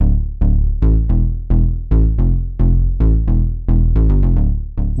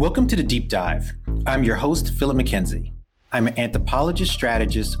Welcome to The Deep Dive. I'm your host, Philip McKenzie. I'm an anthropologist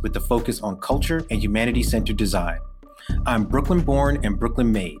strategist with a focus on culture and humanity-centered design. I'm Brooklyn-born and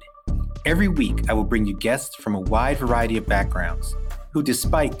Brooklyn-made. Every week, I will bring you guests from a wide variety of backgrounds who,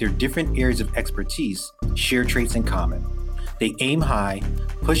 despite their different areas of expertise, share traits in common. They aim high,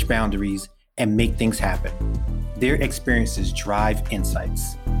 push boundaries, and make things happen. Their experiences drive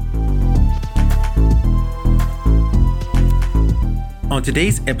insights. On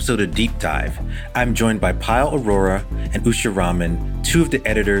today's episode of Deep Dive, I'm joined by Payal, Arora and Usha Raman, two of the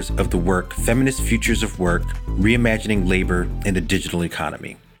editors of the work Feminist Futures of Work, Reimagining Labor in the Digital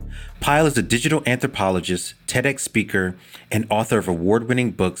Economy. Payal is a digital anthropologist, TEDx speaker, and author of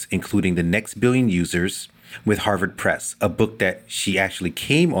award-winning books including The Next Billion Users with Harvard Press, a book that she actually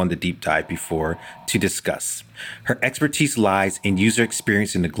came on the Deep Dive before to discuss. Her expertise lies in user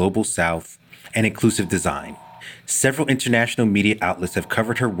experience in the Global South and inclusive design. Several international media outlets have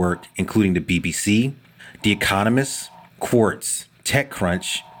covered her work, including the BBC, The Economist, Quartz,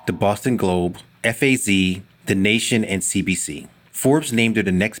 TechCrunch, the Boston Globe, FAZ, The Nation, and CBC. Forbes named her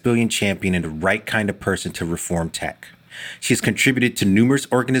the next billion champion and the right kind of person to reform tech. She has contributed to numerous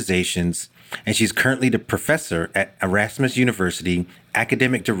organizations, and she's currently the professor at Erasmus University,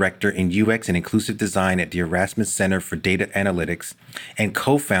 academic director in UX and inclusive design at the Erasmus Center for Data Analytics, and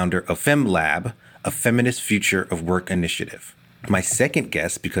co-founder of FemLab, a Feminist Future of Work initiative. My second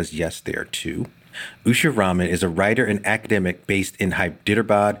guest, because yes, there are two, Usha Raman is a writer and academic based in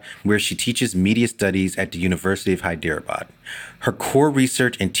Hyderabad, where she teaches media studies at the University of Hyderabad. Her core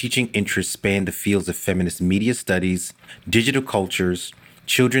research and teaching interests span the fields of feminist media studies, digital cultures,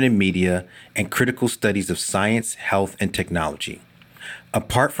 children in media, and critical studies of science, health, and technology.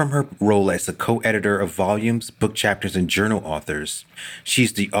 Apart from her role as a co-editor of volumes, book chapters, and journal authors,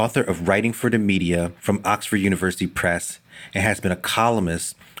 she's the author of Writing for the Media from Oxford University Press and has been a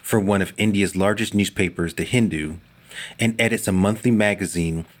columnist for one of India's largest newspapers, The Hindu, and edits a monthly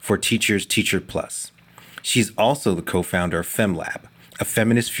magazine for teachers, Teacher Plus. She's also the co-founder of FemLab, a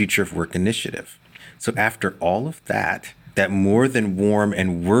Feminist Future of Work initiative. So after all of that more than warm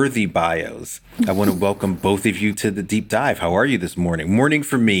and worthy bios, I want to welcome both of you to the Deep Dive. How are you this morning? Morning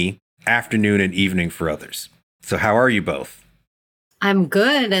for me, afternoon and evening for others. So how are you both? I'm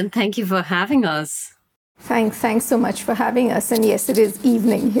good, and thank you for having us. Thanks so much for having us. And yes, it is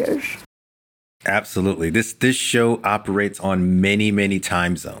evening here. Absolutely. This show operates on many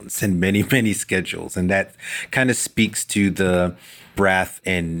time zones and many schedules. And that kind of speaks to the breadth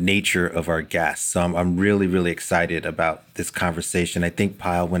and nature of our guests. So I'm really excited about this conversation. I think,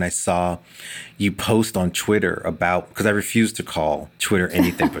 Payal, when I saw you post on Twitter about, because I refuse to call Twitter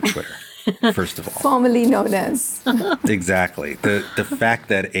anything but Twitter, first of all. Formerly known as. Exactly. The fact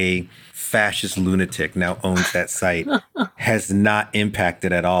that a fascist lunatic now owns that site has not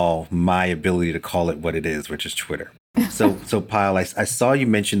impacted at all my ability to call it what it is, which is Twitter. So Payal, I saw you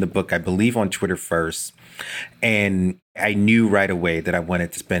mention the book, I believe, on Twitter first, and I knew right away that I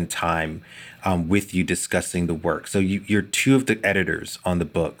wanted to spend time with you discussing the work. So you're two of the editors on the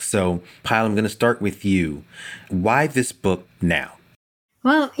book. So Payal, I'm going to start with you. Why this book now?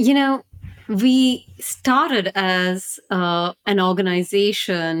 Well, we started as an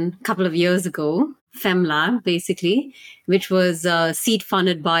organization a couple of years ago, FemLab, basically, which was seed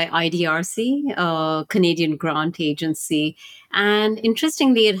funded by IDRC, a Canadian grant agency. And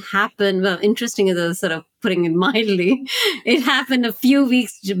interestingly, it happened, well, interesting is a sort of putting it mildly, it happened a few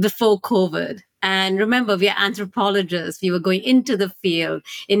weeks before COVID. And remember, we are anthropologists. We were going into the field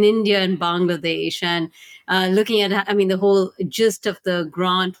in India and Bangladesh and looking at, the whole gist of the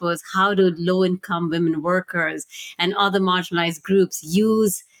grant was how do low-income women workers and other marginalized groups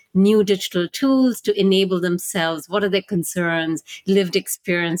use new digital tools to enable themselves? What are their concerns, lived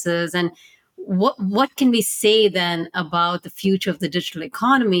experiences, and what can we say then about the future of the digital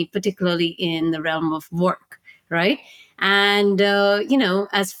economy, particularly in the realm of work, right? And,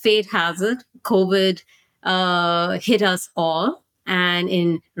 as fate has it, COVID hit us all, and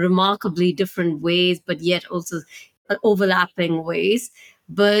in remarkably different ways, but yet also overlapping ways.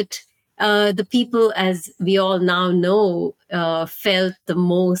 But the people, as we all now know, felt the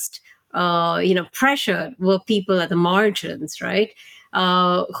most, pressured were people at the margins, right?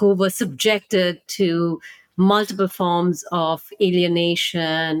 Who were subjected to multiple forms of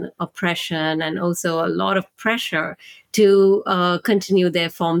alienation, oppression, and also a lot of pressure to continue their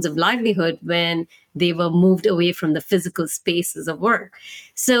forms of livelihood when they were moved away from the physical spaces of work.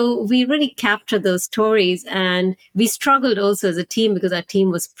 So we really captured those stories, and we struggled also as a team because our team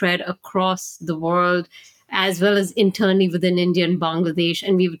was spread across the world as well as internally within India and Bangladesh,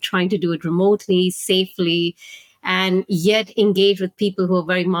 and we were trying to do it remotely, safely. and yet engage with people who are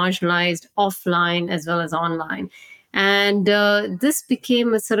very marginalized offline as well as online. And this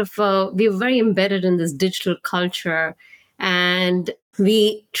became a sort of, we were very embedded in this digital culture. And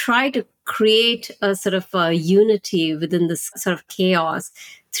we try to create a sort of unity within this sort of chaos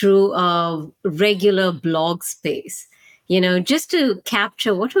through a regular blog space, just to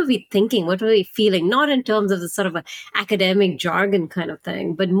capture what were we thinking, what were we feeling, not in terms of the sort of a academic jargon kind of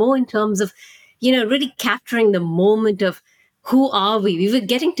thing, but more in terms of, really capturing the moment of who are we? We were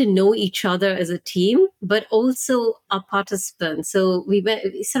getting to know each other as a team, but also our participants. So we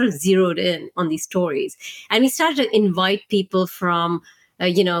sort of zeroed in on these stories, and we started to invite people from,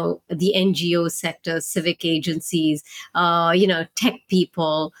 the NGO sector, civic agencies, tech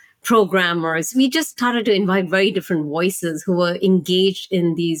people, programmers. We just started to invite very different voices who were engaged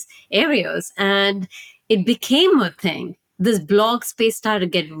in these areas, and it became a thing. This blog space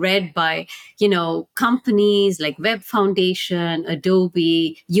started to get read by, companies like Web Foundation,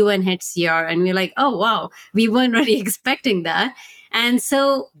 Adobe, UNHCR. And we're like, oh, wow, we weren't really expecting that. And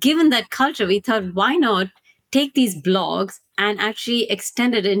so given that culture, we thought, why not take these blogs and actually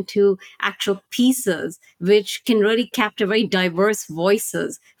extend it into actual pieces, which can really capture very diverse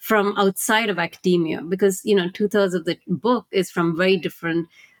voices from outside of academia, because, 2/3 of the book is from very different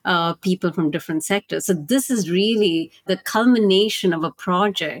people from different sectors. So this is really the culmination of a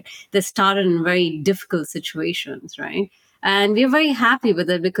project that started in very difficult situations, right? And we're very happy with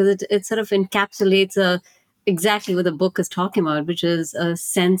it because it sort of encapsulates exactly what the book is talking about, which is a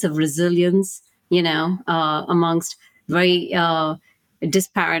sense of resilience, amongst very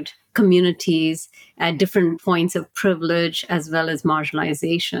disparate communities at different points of privilege as well as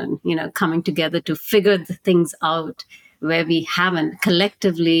marginalization, coming together to figure the things out where we haven't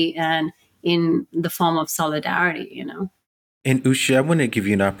collectively and in the form of solidarity. And Usha, I want to give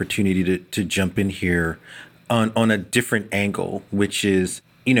you an opportunity to jump in here on a different angle, which is,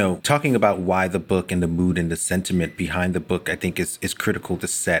 talking about why the book and the mood and the sentiment behind the book, I think is critical to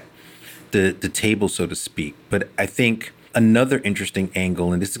set the table, so to speak. But I think another interesting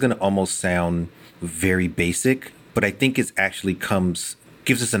angle, and this is going to almost sound very basic, but I think it actually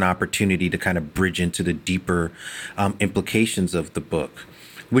gives us an opportunity to kind of bridge into the deeper implications of the book,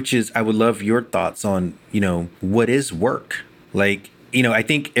 which is, I would love your thoughts on, what is work? Like, I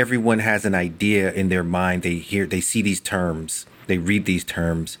think everyone has an idea in their mind. They see these terms, they read these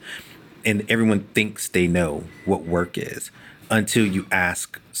terms, and everyone thinks they know what work is until you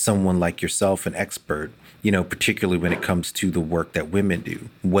ask someone like yourself, an expert, particularly when it comes to the work that women do,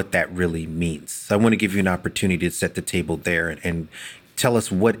 what that really means. So I want to give you an opportunity to set the table there and tell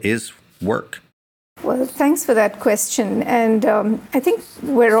us, what is work? Well, thanks for that question. And I think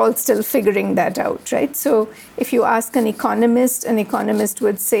we're all still figuring that out, right? So if you ask an economist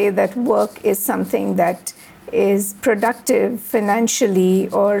would say that work is something that is productive financially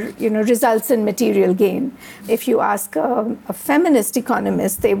or, results in material gain. If you ask a feminist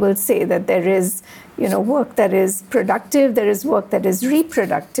economist, they will say that there is, work that is productive, there is work that is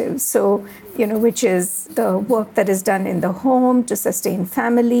reproductive. So, which is the work that is done in the home to sustain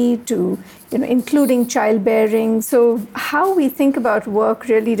family, to, including childbearing. So how we think about work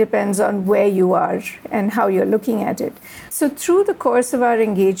really depends on where you are and how you're looking at it. So through the course of our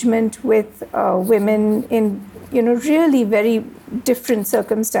engagement with women in, really very different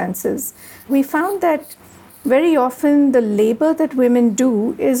circumstances, we found that very often the labor that women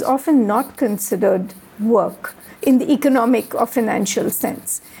do is often not considered work in the economic or financial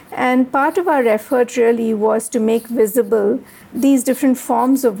sense. And part of our effort really was to make visible these different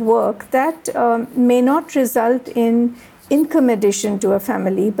forms of work that may not result in income addition to a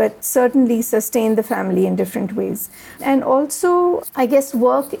family, but certainly sustain the family in different ways. And also, I guess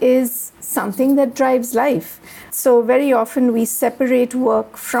work is something that drives life. So very often we separate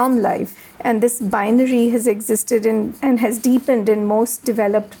work from life. And this binary has existed and has deepened in most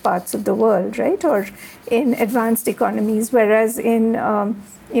developed parts of the world, right? Or in advanced economies, whereas in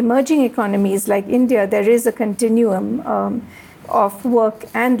emerging economies like India, there is a continuum of work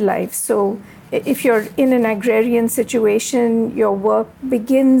and life. So if you're in an agrarian situation, your work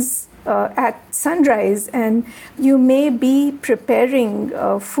begins at sunrise, and you may be preparing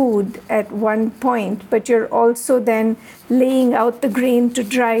food at one point, but you're also then laying out the grain to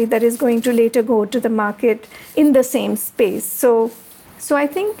dry that is going to later go to the market in the same space. So I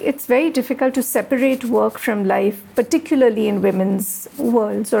think it's very difficult to separate work from life, particularly in women's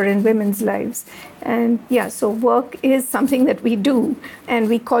worlds or in women's lives. And so work is something that we do, and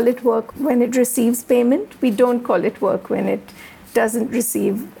we call it work when it receives payment. We don't call it work when it doesn't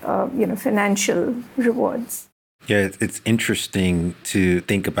receive, financial rewards. Yeah, it's interesting to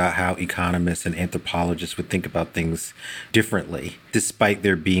think about how economists and anthropologists would think about things differently, despite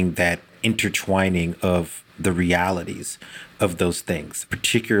there being that intertwining of the realities of those things,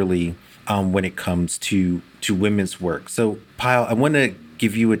 particularly when it comes to women's work. So, Pyle, I want to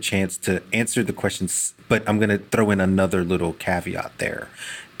give you a chance to answer the questions, but I'm going to throw in another little caveat there.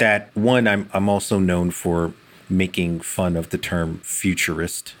 That one, I'm also known for making fun of the term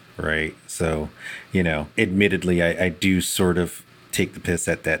futurist, right? So, admittedly, I do sort of take the piss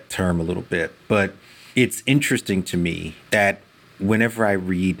at that term a little bit, but it's interesting to me that whenever I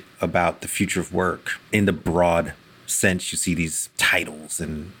read about the future of work in the broad sense, you see these titles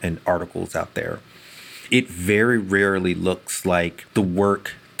and articles out there. It very rarely looks like the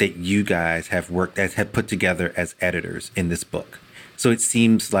work that you guys have put together as editors in this book. So it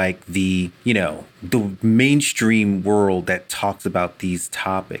seems like the mainstream world that talks about these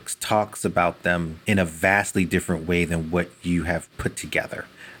topics talks about them in a vastly different way than what you have put together.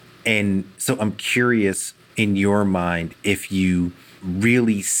 And so I'm curious, in your mind, if you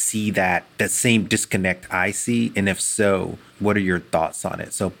really see that same disconnect I see, and if so, what are your thoughts on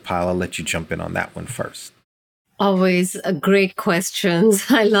it? So, Pyle, I'll let you jump in on that one first. Always great questions.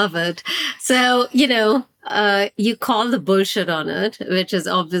 I love it. So, you call the bullshit on it, which is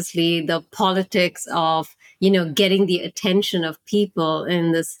obviously the politics of, getting the attention of people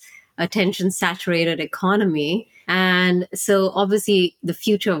in this attention saturated economy. And so obviously the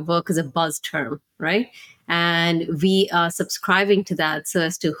future of work is a buzz term, right? And we are subscribing to that so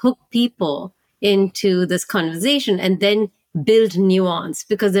as to hook people into this conversation and then build nuance,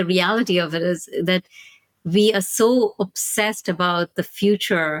 because the reality of it is that we are so obsessed about the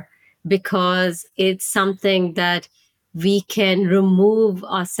future because it's something that we can remove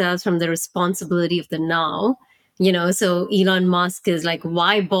ourselves from the responsibility of the now. So Elon Musk is like,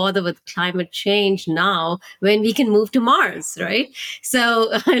 why bother with climate change now when we can move to Mars, right?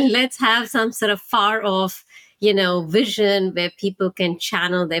 So let's have some sort of far off, vision where people can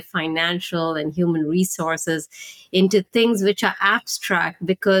channel their financial and human resources into things which are abstract,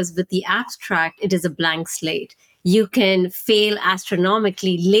 because with the abstract, it is a blank slate. You can fail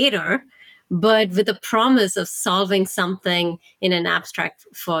astronomically later, but with a promise of solving something in an abstract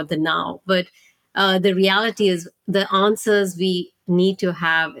for the now. But the reality is the answers we need to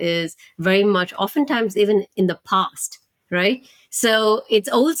have is very much oftentimes even in the past, right? So it's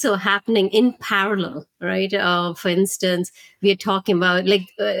also happening in parallel, right? For instance, we are talking about like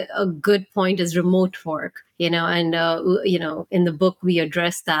a good point is remote work, and in the book we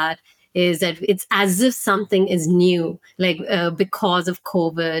address that, is that it's as if something is new, like because of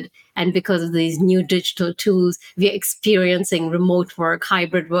COVID and because of these new digital tools, we're experiencing remote work,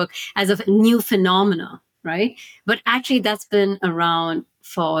 hybrid work as a new phenomena, right? But actually, that's been around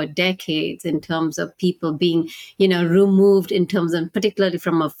for decades in terms of people being, removed in terms of, particularly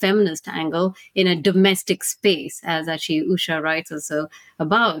from a feminist angle, in a domestic space, as actually Usha writes also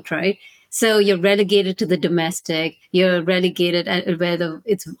about, right? So you're relegated to the domestic, you're relegated at where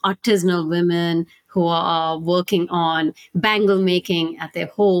it's artisanal women who are working on bangle making at their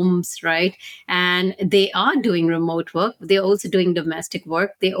homes, right? And they are doing remote work. They're also doing domestic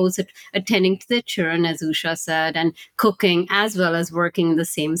work. They're also attending to their children, as Usha said, and cooking as well as working in the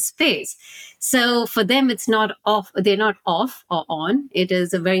same space. So for them, it's not off. They're not off or on. It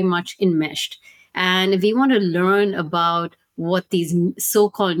is a very much enmeshed. And if we want to learn about what these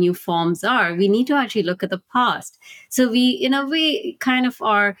so-called new forms are, we need to actually look at the past. So we kind of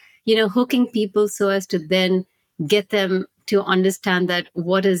are, hooking people so as to then get them to understand that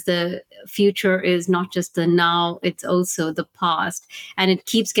what is the future is not just the now, it's also the past. And it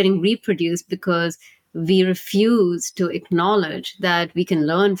keeps getting reproduced because we refuse to acknowledge that we can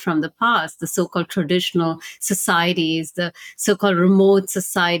learn from the past, the so-called traditional societies, the so-called remote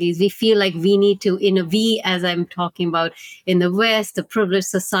societies. We feel like we need to, we, as I'm talking about in the West, the privileged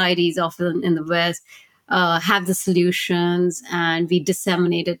societies often in the West, have the solutions and we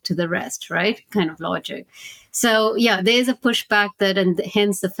disseminate it to the rest, right? Kind of logic. So yeah, there's a pushback that, and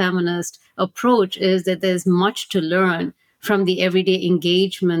hence the feminist approach is that there's much to learn from the everyday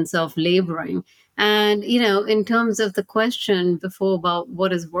engagements of laboring. And, in terms of the question before about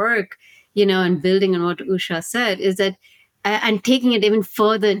what is work, and building on what Usha said, is that, and taking it even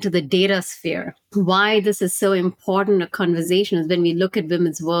further into the data sphere, why this is so important a conversation is when we look at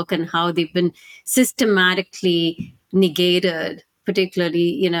women's work and how they've been systematically negated,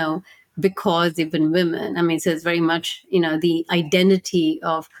 particularly, because they've been women. I mean, so it's very much, the identity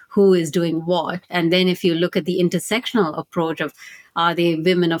of who is doing what. And then if you look at the intersectional approach of, are they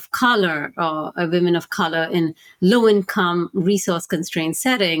women of color or are women of color in low income, resource constrained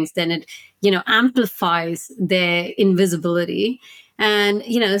settings, then it, amplifies their invisibility. And,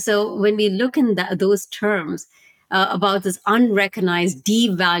 so when we look in those terms, about this unrecognized,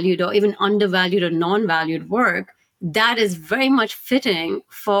 devalued, or even undervalued or non-valued work, that is very much fitting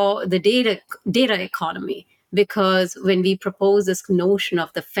for the data economy. Because when we propose this notion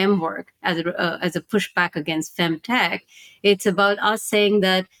of the fem work as a pushback against femtech, it's about us saying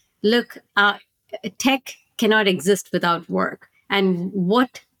that, look, tech cannot exist without work. And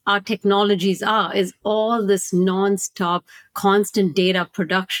what our technologies is all this nonstop, constant data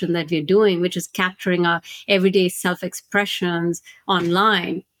production that we're doing, which is capturing our everyday self-expressions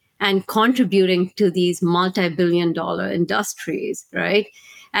online and contributing to these multi-billion-dollar industries, right?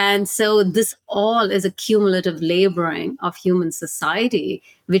 And so this all is a cumulative laboring of human society,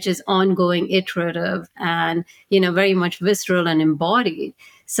 which is ongoing, iterative, and, very much visceral and embodied.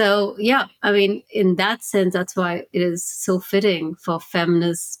 So, yeah, I mean, in that sense, that's why it is so fitting for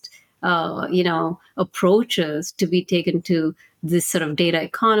feminist, approaches to be taken to this sort of data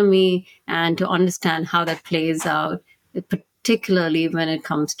economy and to understand how that plays out, particularly when it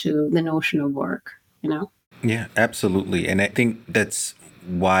comes to the notion of work. Yeah, absolutely. And I think that's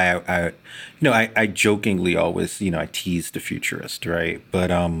why I jokingly always, I tease the futurist, right?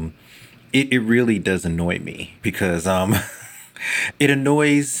 But it really does annoy me because it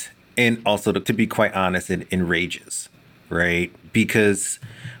annoys, and also, to be quite honest, it enrages, right? Because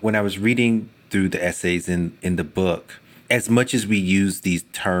when I was reading through the essays in the book, as much as we use these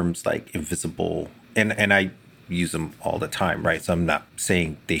terms like invisible, and I use them all the time, right? So I'm not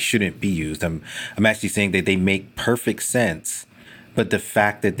saying they shouldn't be used. I'm actually saying that they make perfect sense, but the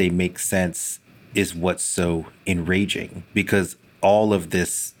fact that they make sense is what's so enraging, because all of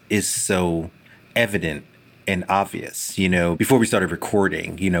this is so evident and obvious. Before we started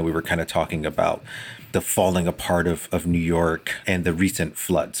recording, we were kind of talking about the falling apart of New York and the recent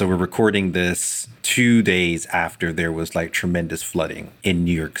flood. So we're recording this 2 days after there was like tremendous flooding in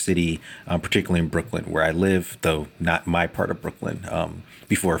New York City, particularly in Brooklyn, where I live, though not my part of Brooklyn,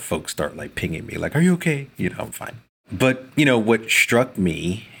 before folks start like pinging me like, are you okay? I'm fine. But, what struck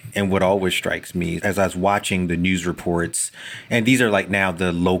me, and what always strikes me as I was watching the news reports, and these are like now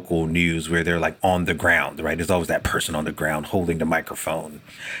the local news where they're like on the ground, right? There's always that person on the ground holding the microphone.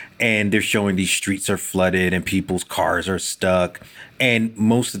 And they're showing these streets are flooded and people's cars are stuck. And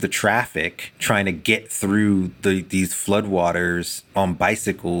most of the traffic trying to get through these floodwaters on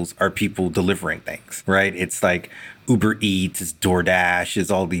bicycles are people delivering things, right? It's like Uber Eats, it's DoorDash, it's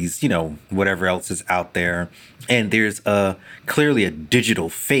all these, whatever else is out there. And there's clearly a digital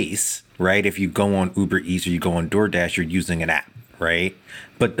face, right? If you go on Uber Eats or you go on DoorDash, you're using an app, right?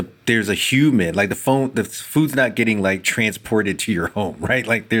 But there's a human, like the food's not getting like transported to your home, right?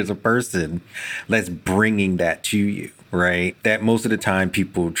 Like there's a person that's bringing that to you, right? That most of the time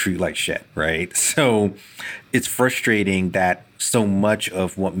people treat like shit, right? So it's frustrating that so much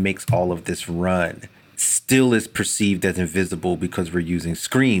of what makes all of this run still is perceived as invisible because we're using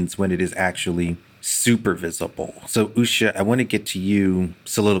screens when it is actually super visible. So Usha, I want to get to you,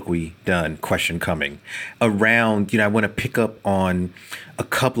 soliloquy done, question coming, around, I want to pick up on a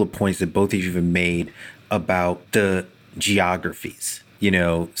couple of points that both of you have made about the geographies.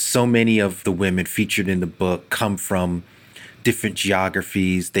 So many of the women featured in the book come from different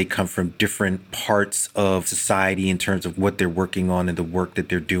geographies. They come from different parts of society in terms of what they're working on and the work that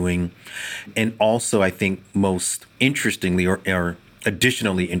they're doing. And also, I think most interestingly, or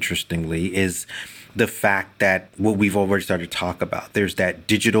additionally interestingly, is the fact that what we've already started to talk about, there's that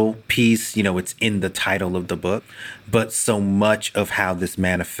digital piece, it's in the title of the book, but so much of how this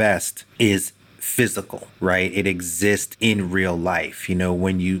manifests is physical, right? It exists in real life.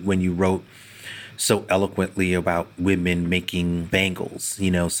 When you wrote so eloquently about women making bangles,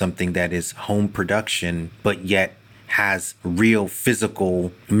 something that is home production, but yet has real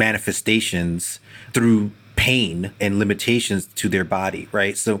physical manifestations through pain and limitations to their body,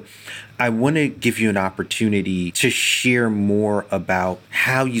 right? So I want to give you an opportunity to share more about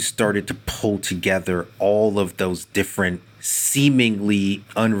how you started to pull together all of those different seemingly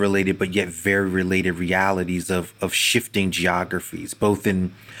unrelated but yet very related realities of shifting geographies, both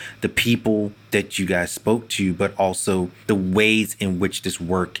in the people that you guys spoke to, but also the ways in which this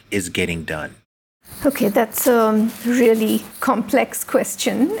work is getting done. Okay, that's a really complex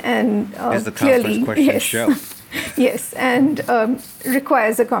question, and it's the clearly, complex question yes. show. Yes, and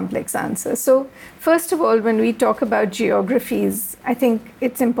requires a complex answer. So, first of all, when we talk about geographies, I think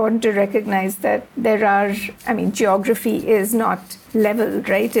it's important to recognize that geography is not level,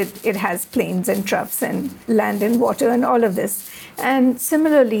 right? It has plains and troughs and land and water and all of this. And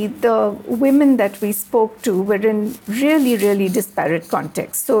similarly, the women that we spoke to were in really, really disparate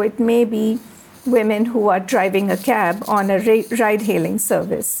contexts. So, it may be women who are driving a cab on a ride hailing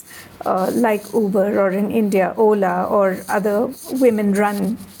service like Uber, or in India, Ola, or other women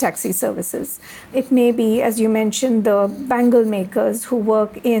run taxi services. It may be, as you mentioned, the bangle makers who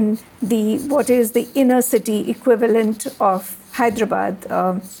work in what is the inner city equivalent of Hyderabad,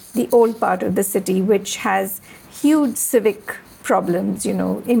 the old part of the city, which has huge civic problems,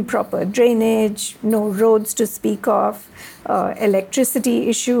 improper drainage, no roads to speak of, electricity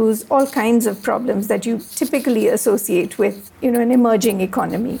issues, all kinds of problems that you typically associate with, an emerging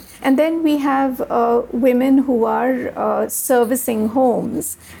economy. And then we have women who are servicing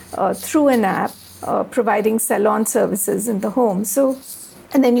homes through an app, providing salon services in the home.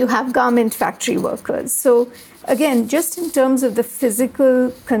 And then you have garment factory workers. So again, just in terms of the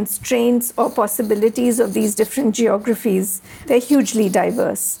physical constraints or possibilities of these different geographies, they're hugely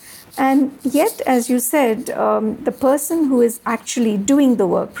diverse. And yet, as you said, the person who is actually doing the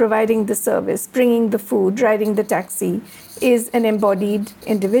work, providing the service, bringing the food, riding the taxi, is an embodied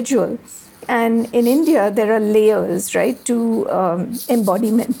individual. And in India, there are layers, right, to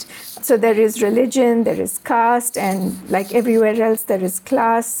embodiment. So there is religion, there is caste, and like everywhere else, there is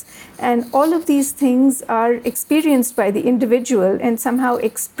class. And all of these things are experienced by the individual and somehow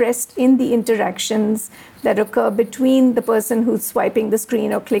expressed in the interactions that occur between the person who's swiping the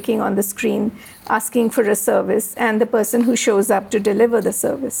screen or clicking on the screen, asking for a service, and the person who shows up to deliver the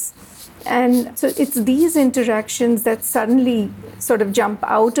service. And so it's these interactions that suddenly sort of jump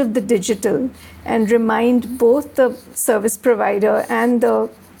out of the digital and remind both the service provider and the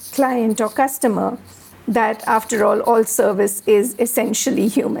client or customer that, after all service is essentially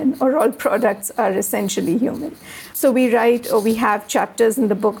human, or all products are essentially human. So we have chapters in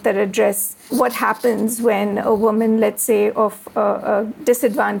the book that address what happens when a woman, let's say, of a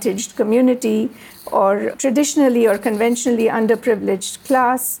disadvantaged community or traditionally or conventionally underprivileged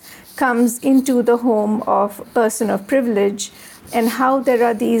class comes into the home of a person of privilege, and how there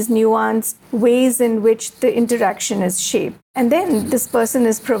are these nuanced ways in which the interaction is shaped. And then this person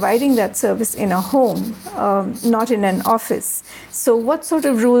is providing that service in a home, not in an office. So what sort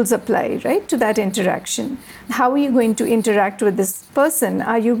of rules apply, right, to that interaction? How are you going to interact with this person?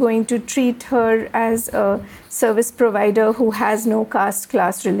 Are you going to treat her as a service provider who has no caste,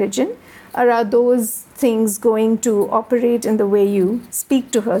 class, religion? Or are those things going to operate in the way you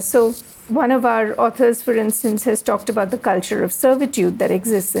speak to her? So one of our authors, for instance, has talked about the culture of servitude that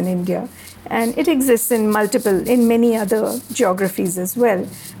exists in India. And it exists in many other geographies as well.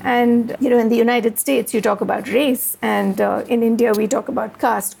 And, in the United States, you talk about race, and in India, we talk about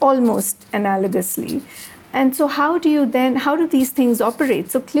caste almost analogously. And so how do these things operate?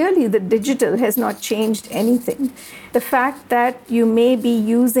 So clearly the digital has not changed anything. The fact that you may be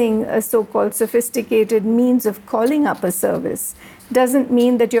using a so-called sophisticated means of calling up a service doesn't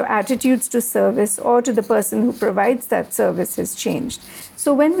mean that your attitudes to service or to the person who provides that service has changed.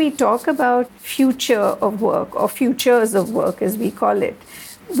 So when we talk about future of work, or futures of work as we call it,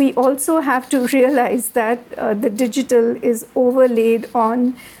 we also have to realize that the digital is overlaid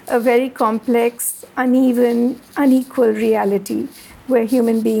on a very complex, uneven, unequal reality where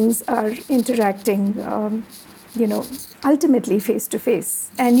human beings are interacting, ultimately face to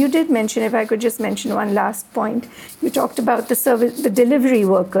face. And you did mention, if I could just mention one last point, you talked about the delivery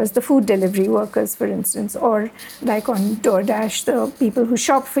workers, the food delivery workers, for instance, or like on DoorDash, the people who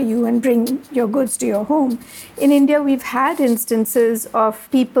shop for you and bring your goods to your home. In India, we've had instances of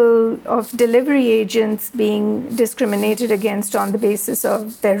delivery agents being discriminated against on the basis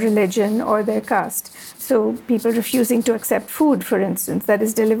of their religion or their caste. So people refusing to accept food, for instance, that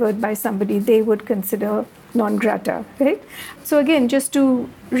is delivered by somebody they would consider non grata, right? So again, just to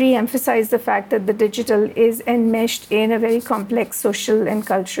re-emphasize the fact that the digital is enmeshed in a very complex social and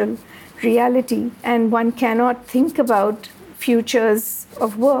cultural reality, and one cannot think about futures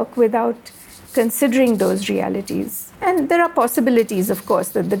of work without considering those realities. And there are possibilities, of course,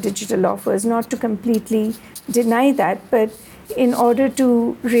 that the digital offers, not to completely deny that, but in order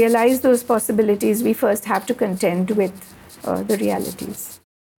to realize those possibilities, we first have to contend with the realities.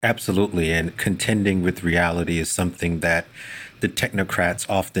 Absolutely. And contending with reality is something that the technocrats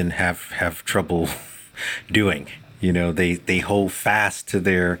often have trouble doing. They hold fast to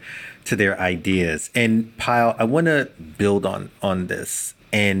their ideas. And Payal, I want to build on this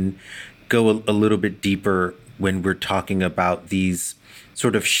and go a little bit deeper when we're talking about these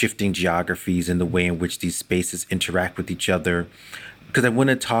sort of shifting geographies and the way in which these spaces interact with each other, because I want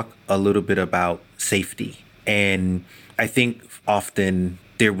to talk a little bit about safety. And I think often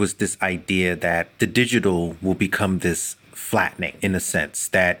there was this idea that the digital will become this flattening, in a sense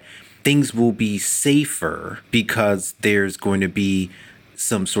that things will be safer because there's going to be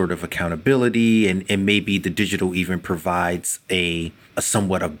some sort of accountability, and maybe the digital even provides a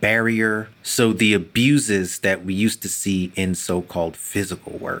somewhat a barrier. So the abuses that we used to see in so-called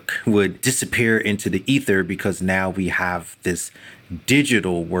physical work would disappear into the ether because now we have this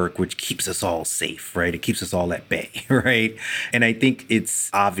digital work which keeps us all safe, right? It keeps us all at bay, right? And I think it's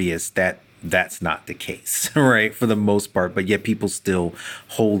obvious that that's not the case, right? For the most part, but yet people still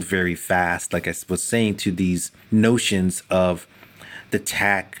hold very fast, like I was saying, to these notions of the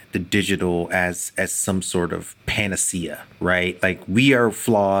tech, the digital as some sort of panacea, right? Like we are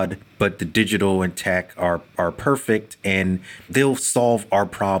flawed, but the digital and tech are perfect, and they'll solve our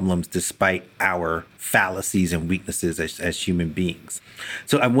problems despite our fallacies and weaknesses as human beings.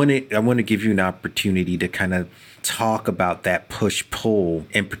 So I want to give you an opportunity to kind of talk about that push-pull,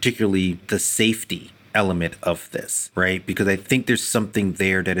 and particularly the safety element of this, right? Because I think there's something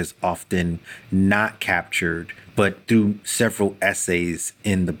there that is often not captured, but through several essays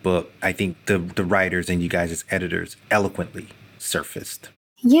in the book, I think the writers and you guys as editors eloquently surfaced.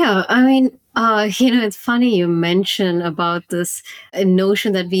 Yeah, I mean, it's funny you mention about this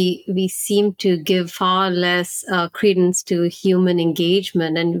notion that we seem to give far less credence to human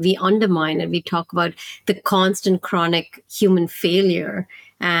engagement, and we undermine it. We talk about the constant chronic human failure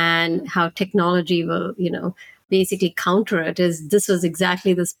and how technology will, basically counter it. This was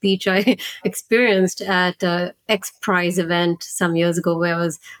exactly the speech I experienced at a X Prize event some years ago, where I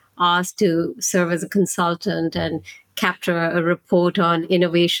was asked to serve as a consultant and capture a report on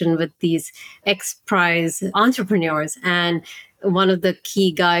innovation with these X Prize entrepreneurs. And one of the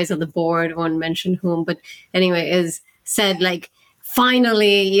key guys on the board, won't mention whom, but anyway, is said like,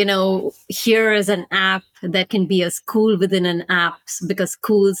 finally, here is an app that can be a school within an app, because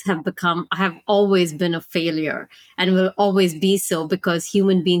schools have always been a failure and will always be so, because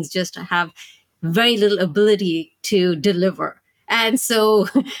human beings just have very little ability to deliver. And so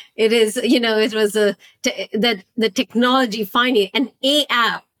it is, it was that the technology finding an A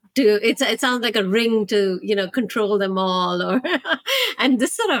app it sounds like a ring to, control them all, or, and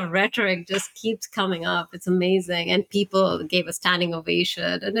this sort of rhetoric just keeps coming up. It's amazing. And people gave a standing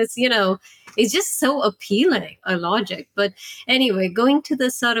ovation, and it's just so appealing, a logic. But anyway, going to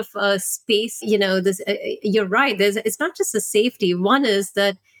this sort of space, you're right. It's not just a safety. One is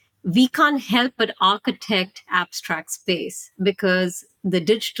that we can't help but architect abstract space, because the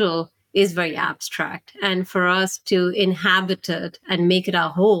digital is very abstract. And for us to inhabit it and make it our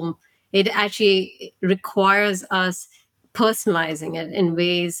home, it actually requires us personalizing it in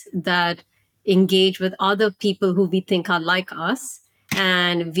ways that engage with other people who we think are like us.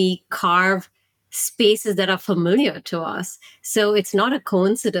 And we carve spaces that are familiar to us. So it's not a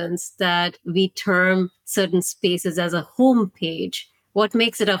coincidence that we term certain spaces as a home page. What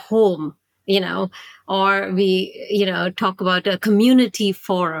makes it a home? Or we, talk about community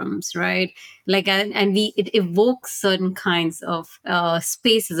forums, right? Like, and it evokes certain kinds of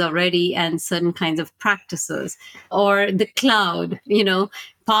spaces already, and certain kinds of practices. Or the cloud,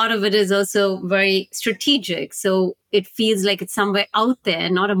 part of it is also very strategic. So it feels like it's somewhere out there,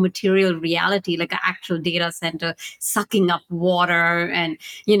 not a material reality, like an actual data center sucking up water and,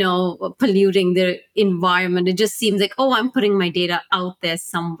 polluting the environment. It just seems like, oh, I'm putting my data out there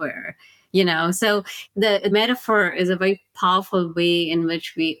somewhere. So the metaphor is a very powerful way in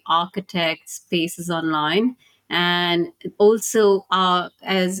which we architect spaces online. And also,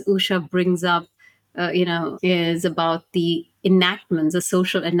 as Usha brings up, is about the enactments, the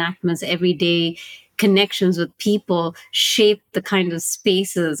social enactments, everyday connections with people shape the kind of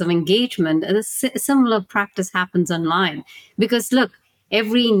spaces of engagement. And a similar practice happens online. Because look,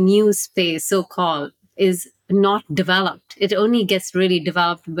 every new space, so-called, is not developed. It only gets really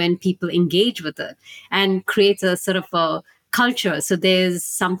developed when people engage with it and creates a sort of a culture. So there's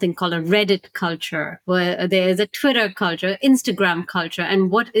something called a Reddit culture, where there's a Twitter culture, Instagram culture.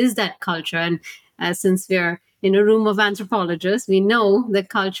 And what is that culture? And since we're in a room of anthropologists, we know that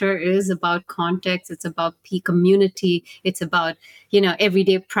culture is about context. It's about community. It's about,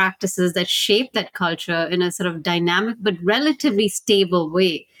 everyday practices that shape that culture in a sort of dynamic but relatively stable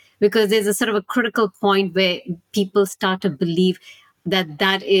way. Because there's a sort of a critical point where people start to believe that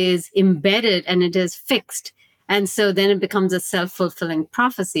that is embedded and it is fixed. And so then it becomes a self-fulfilling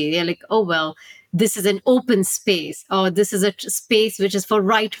prophecy. They're like, oh, well, this is an open space, or this is a space which is for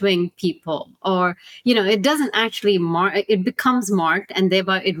right-wing people, or, it doesn't actually it becomes marked, and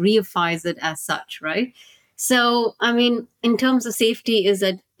thereby it reifies it as such, right? So, I mean, in terms of safety, is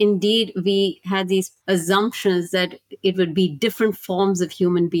that indeed we had these assumptions that it would be different forms of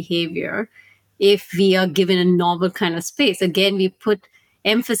human behavior if we are given a novel kind of space. Again, we put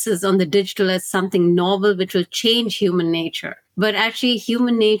emphasis on the digital as something novel which will change human nature. But actually,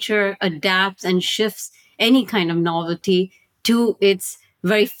 human nature adapts and shifts any kind of novelty to its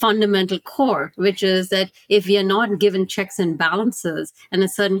very fundamental core, which is that if we are not given checks and balances and a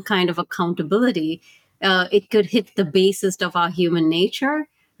certain kind of accountability, it could hit the basis of our human nature,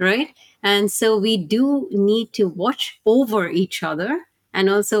 right? And so we do need to watch over each other and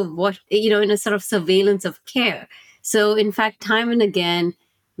also watch, in a sort of surveillance of care. So, in fact, time and again,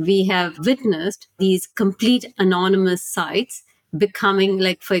 we have witnessed these complete anonymous sites becoming,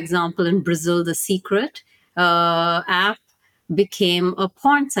 like, for example, in Brazil, the Secret app became a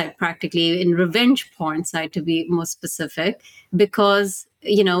porn site, practically in revenge porn site, to be more specific, because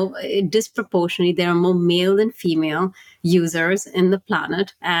disproportionately there are more male than female users in the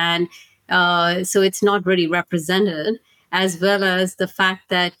planet, and so it's not really represented, as well as the fact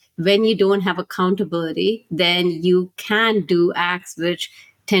that when you don't have accountability, then you can do acts which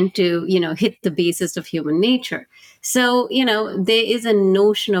tend to hit the basis of human nature. So there is a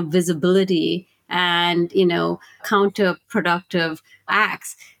notion of visibility and counterproductive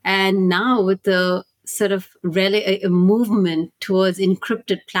acts. And now with the sort of really a movement towards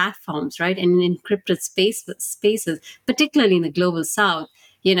encrypted platforms, right, and encrypted spaces, particularly in the global south,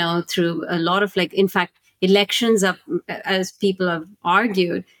 through a lot of, like, in fact, elections are, as people have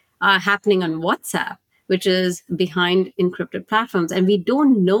argued, are happening on WhatsApp, which is behind encrypted platforms. And we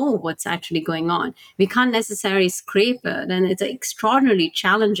don't know what's actually going on. We can't necessarily scrape it. And it's extraordinarily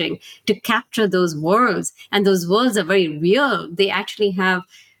challenging to capture those worlds. And those worlds are very real. They actually have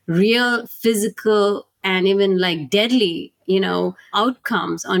real physical and even like deadly,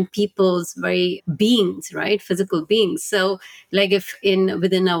 outcomes on people's very beings, right? Physical beings. So like if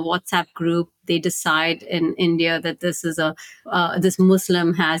within a WhatsApp group, they decide in India that this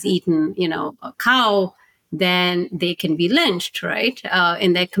Muslim has eaten, a cow, then they can be lynched, right,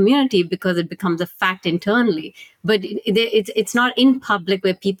 in their community, because it becomes a fact internally. But it's not in public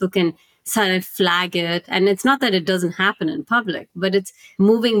where people can sort of flag it. And it's not that it doesn't happen in public, but it's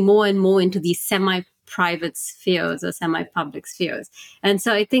moving more and more into these semi-private spheres or semi-public spheres. And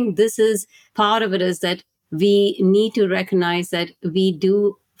so I think this is part of it, is that we need to recognize that we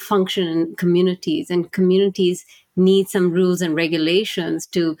do function in communities, and communities need some rules and regulations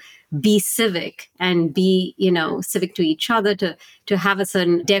to be civic and be, civic to each other, to have a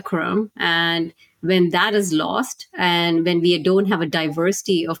certain decorum. And when that is lost, and when we don't have a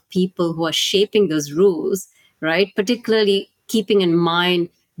diversity of people who are shaping those rules, right, particularly keeping in mind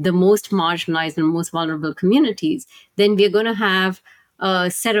the most marginalized and most vulnerable communities, then we're going to have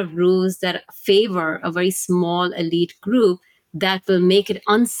a set of rules that favor a very small elite group that will make it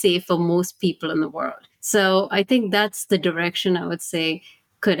unsafe for most people in the world. So I think that's the direction I would say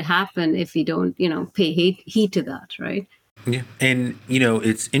could happen if we don't, pay heed to that, right? Yeah. And,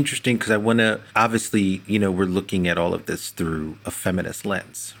 it's interesting because I want to, obviously, we're looking at all of this through a feminist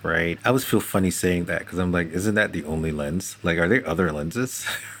lens, right? I always feel funny saying that because I'm like, isn't that the only lens? Like, are there other lenses?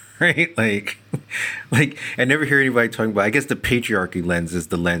 Right? Like I never hear anybody talking about, I guess the patriarchy lens is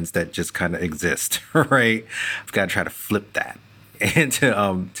the lens that just kind of exists, right? I've got to try to flip that and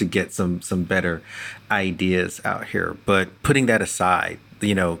to get some better ideas out here. But putting that aside,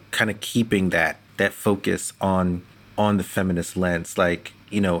 kind of keeping that focus on the feminist lens, like,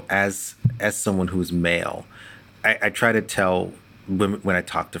 as someone who's male, I try to tell women when I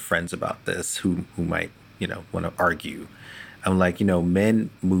talk to friends about this who might, want to argue, I'm like,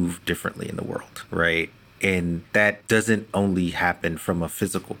 men move differently in the world, right? And that doesn't only happen from a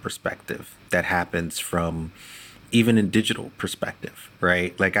physical perspective. That happens from even a digital perspective,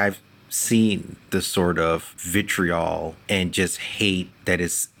 right? Like I've seen the sort of vitriol and just hate that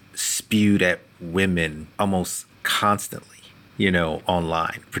is spewed at women almost constantly,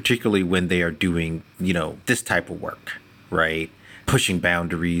 online, particularly when they are doing, this type of work, right? Pushing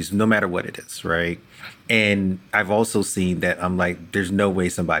boundaries, no matter what it is, right? And I've also seen that I'm like, there's no way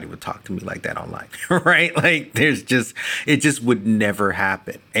somebody would talk to me like that online, right? Like it just would never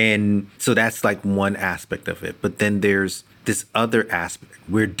happen. And so that's like one aspect of it. But then there's this other aspect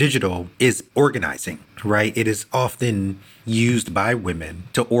where digital is organizing, right? It is often used by women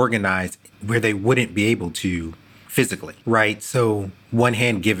to organize where they wouldn't be able to physically, right? So one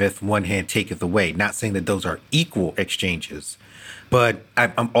hand giveth, one hand taketh away. Not saying that those are equal exchanges, but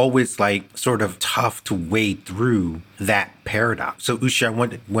I'm always like sort of tough to wade through that paradox. So Usha, I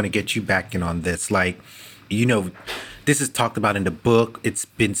want to get you back in on this. Like, this is talked about in the book. It's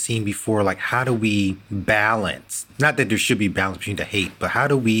been seen before. Like, how do we balance? Not that there should be balance between the hate, but how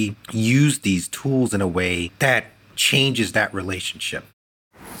do we use these tools in a way that changes that relationship?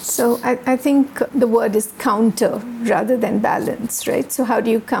 So I think the word is counter rather than balance, right? So how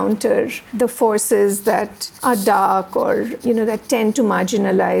do you counter the forces that are dark or, that tend to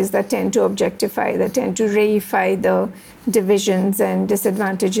marginalize, that tend to objectify, that tend to reify the divisions and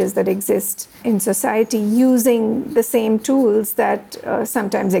disadvantages that exist in society using the same tools that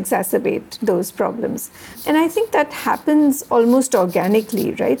sometimes exacerbate those problems. And I think that happens almost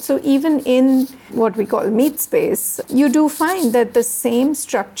organically, right? So even in what we call meat space, you do find that the same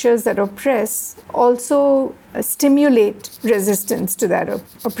structures that oppress also stimulate resistance to that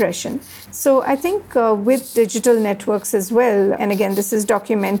oppression. So I think with digital networks as well, and again, this is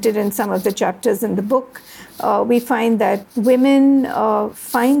documented in some of the chapters in the book, we find that women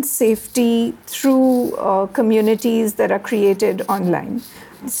find safety through communities that are created online.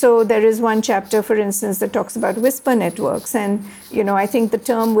 So there is one chapter, for instance, that talks about whisper networks. And, I think the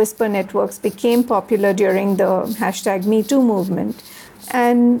term whisper networks became popular during the #MeToo movement.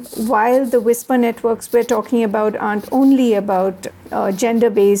 And while the whisper networks we're talking about aren't only about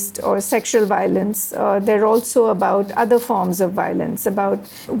gender-based or sexual violence, they're also about other forms of violence, about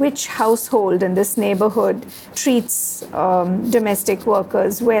which household in this neighborhood treats domestic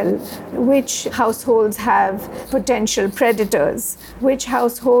workers well, which households have potential predators, which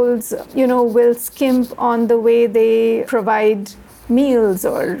households, will skimp on the way they provide meals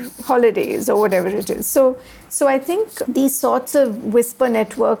or holidays or whatever it is. So I think these sorts of whisper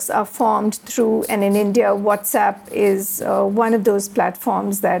networks are formed through, and in India, WhatsApp is one of those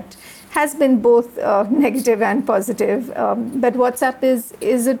platforms that has been both negative and positive. But WhatsApp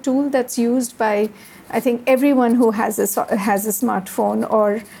is a tool that's used by, I think, everyone who has a smartphone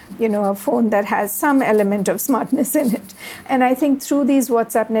or, a phone that has some element of smartness in it. And I think through these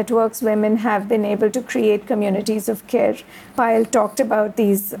WhatsApp networks, women have been able to create communities of care. Payal talked about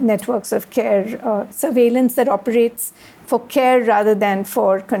these networks of care, surveillance that operates for care rather than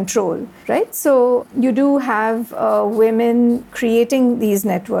for control, right? So you do have women creating these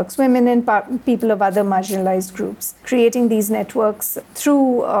networks, women and people of other marginalized groups, creating these networks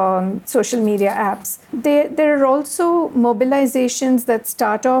through social media apps. There are also mobilizations that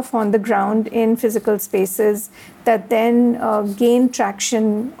start off on the ground in physical spaces that then gain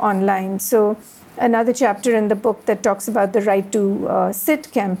traction online. So another chapter in the book that talks about the Right to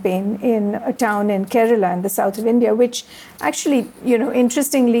Sit campaign in a town in Kerala in the south of India, which actually,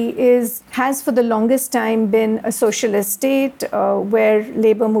 interestingly has for the longest time been a socialist state where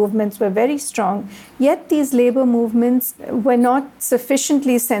labor movements were very strong. Yet these labor movements were not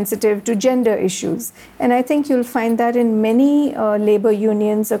sufficiently sensitive to gender issues. And I think you'll find that in many labor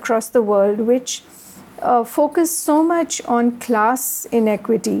unions across the world, which focus so much on class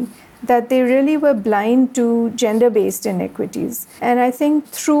inequity that they really were blind to gender-based inequities. And I think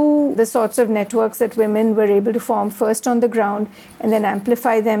through the sorts of networks that women were able to form first on the ground and then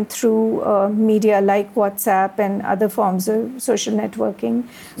amplify them through media like WhatsApp and other forms of social networking,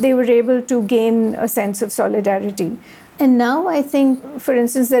 they were able to gain a sense of solidarity. And now I think, for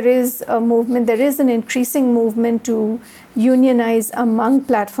instance, there is an increasing movement to unionize among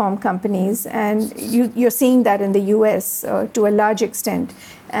platform companies. And you're seeing that in the US to a large extent.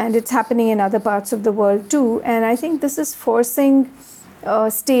 And it's happening in other parts of the world too. And I think this is forcing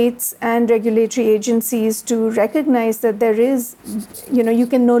states and regulatory agencies to recognize that there is, you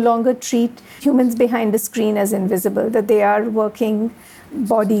can no longer treat humans behind the screen as invisible, that they are working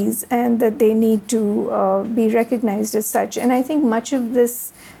bodies and that they need to be recognized as such. And I think much of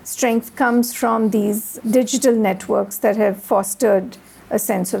this strength comes from these digital networks that have fostered a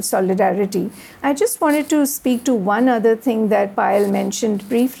sense of solidarity. I just wanted to speak to one other thing that Payal mentioned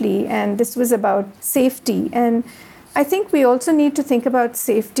briefly, and this was about safety. And I think we also need to think about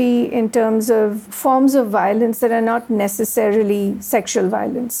safety in terms of forms of violence that are not necessarily sexual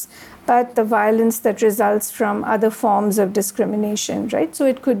violence, but the violence that results from other forms of discrimination, right? So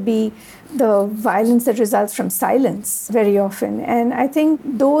it could be the violence that results from silence very often. And I think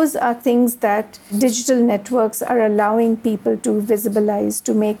those are things that digital networks are allowing people to visibilize,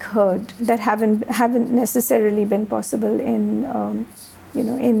 to make heard, that haven't necessarily been possible in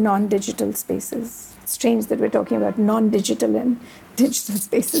non-digital spaces. It's strange that we're talking about non-digital and digital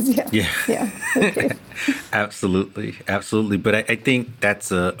spaces. Yeah. Okay. Absolutely. But I think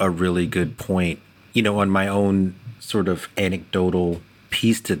that's a really good point on my own sort of anecdotal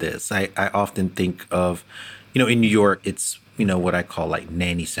piece to this, I often think of, in New York, it's, what I call like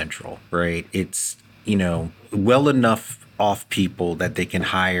nanny central, right? It's, well enough off people that they can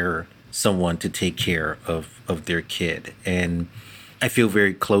hire someone to take care of their kid. And I feel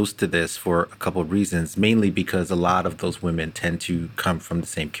very close to this for a couple of reasons, mainly because a lot of those women tend to come from the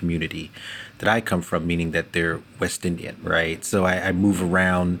same community that I come from, meaning that they're West Indian, right? So I move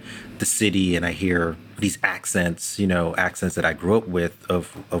around the city and I hear these accents, accents that I grew up with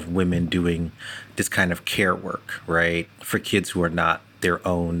of women doing this kind of care work, right? For kids who are not their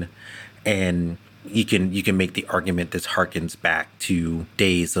own. And you can make the argument this harkens back to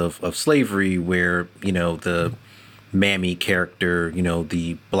days of slavery where, the mammy character,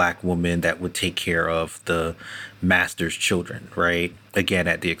 the black woman that would take care of the master's children, right? Again,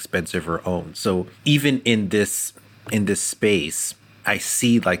 at the expense of her own. So even in this space, I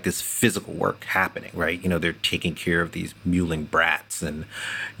see like this physical work happening, right? They're taking care of these mewling brats and,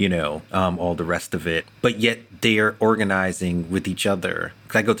 all the rest of it. But yet they are organizing with each other.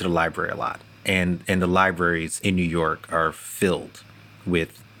 'Cause I go to the library a lot, and the libraries in New York are filled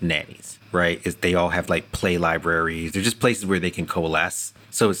with nannies, right? They all have like play libraries. They're just places where they can coalesce.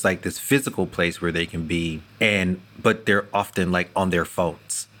 So it's like this physical place where they can be, but they're often like on their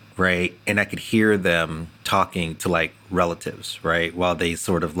phones, right? And I could hear them talking to like relatives, right? While they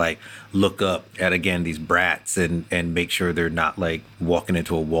sort of like look up at, again, these brats and make sure they're not like walking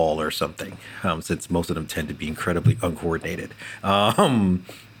into a wall or something, since most of them tend to be incredibly uncoordinated.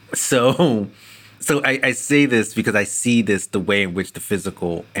 So I say this because I see this, the way in which the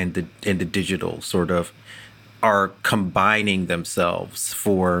physical and the digital sort of are combining themselves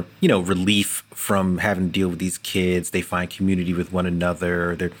for, relief from having to deal with these kids. They find community with one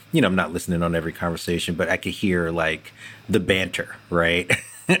another. They're, I'm not listening on every conversation, but I could hear like the banter, right?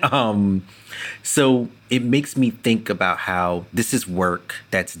 So it makes me think about how this is work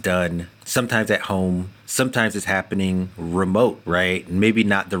that's done sometimes at home, sometimes it's happening remote, right? Maybe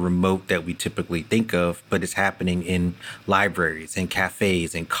not the remote that we typically think of, but it's happening in libraries and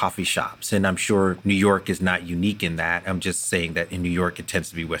cafes and coffee shops. And I'm sure New York is not unique in that. I'm just saying that in New York, it tends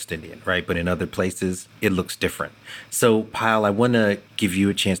to be West Indian, right? But in other places, it looks different. So, Payal, I want to give you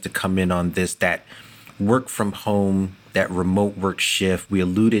a chance to come in on this, that work from home, that remote work shift. We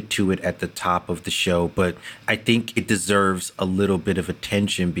alluded to it at the top of the show, but I think it deserves a little bit of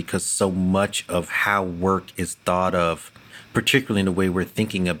attention because so much of how work is thought of, particularly in the way we're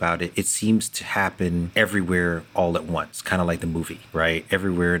thinking about it, it seems to happen everywhere all at once, kind of like the movie, right?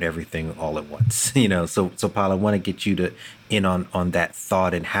 Everywhere and everything all at once, So Paul, I want to get you to in on that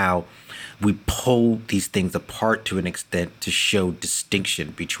thought and how we pull these things apart to an extent to show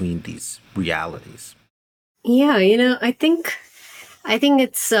distinction between these realities. Yeah, I think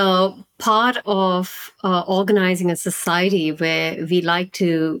it's part of organizing a society where we like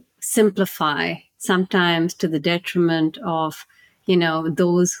to simplify, sometimes to the detriment of,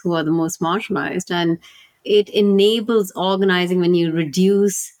 those who are the most marginalized. And it enables organizing when you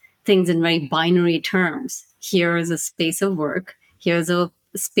reduce things in very binary terms. Here is a space of work. Here's a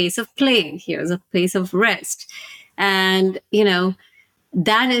space of play. Here's a place of rest. And,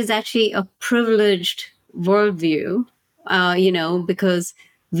 that is actually a privileged worldview, because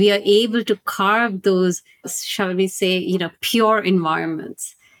we are able to carve those, shall we say, pure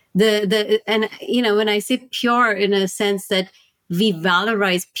environments. And when I say pure, in a sense that we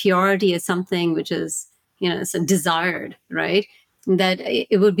valorize purity as something which is, so desired, right? That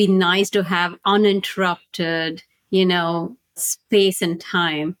it would be nice to have uninterrupted, space and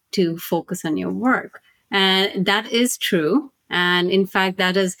time to focus on your work. And that is true. And in fact,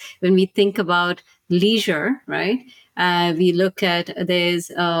 that is when we think about leisure, right? We look at there's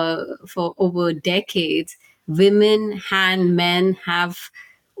for over decades, women and men have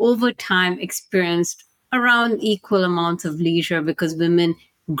over time experienced around equal amounts of leisure because women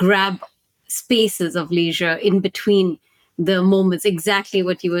grab spaces of leisure in between the moments, exactly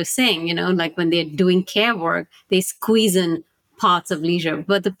what you were saying, like when they're doing care work, they squeeze in parts of leisure.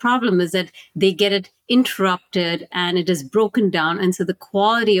 But the problem is that they get it interrupted and it is broken down. And so the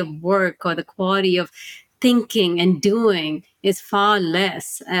quality of work or the quality of thinking and doing is far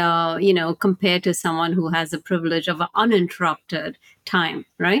less, compared to someone who has the privilege of an uninterrupted time,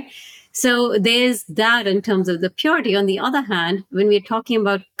 right? So there's that in terms of the purity. On the other hand, when we're talking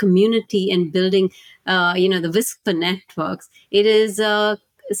about community and building, the whisper networks, it is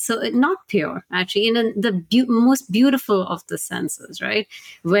so not pure, actually, in the most beautiful of the senses, right?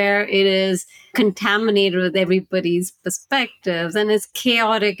 Where it is contaminated with everybody's perspectives and it's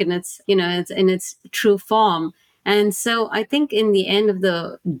chaotic and it's in its true form. And so I think in the end of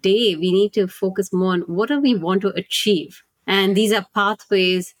the day, we need to focus more on what do we want to achieve. And these are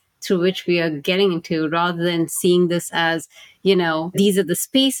pathways through which we are getting into, rather than seeing this as, these are the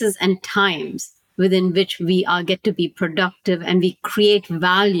spaces and times within which we are get to be productive and we create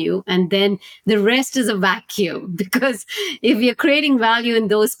value, and then the rest is a vacuum. Because if we are creating value in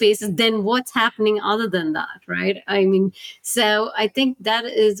those spaces, then what's happening other than that, right? I mean, so I think that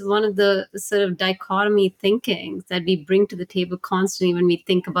is one of the sort of dichotomy thinkings that we bring to the table constantly when we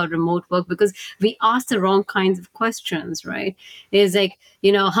think about remote work, because we ask the wrong kinds of questions, right? Is like,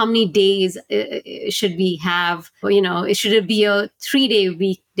 how many days should we have? Should it be a 3-day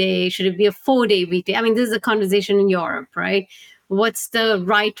weekday? Should it be a 4-day weekday? I mean, this is a conversation in Europe, right? What's the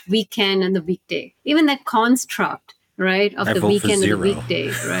right weekend and the weekday? Even that construct, right, of I the vote for weekend and the 0. weekday,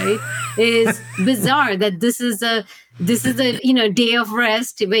 right, is bizarre. That this is a day of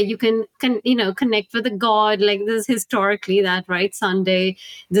rest where you can connect with the God, like this historically, that right, Sunday,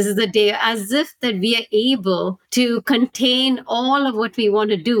 this is the day, as if that we are able to contain all of what we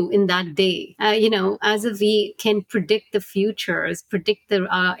want to do in that day, as if we can predict the futures, predict the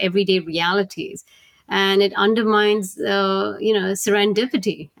everyday realities. And it undermines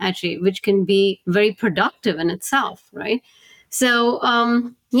serendipity, actually, which can be very productive in itself, right? So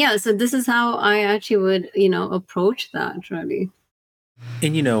so this is how I actually would approach that, really.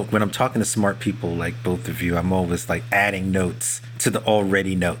 And when I'm talking to smart people like both of you, I'm always like adding notes to the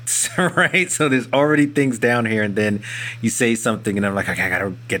already notes, right? So there's already things down here, and then you say something and I'm like, okay, I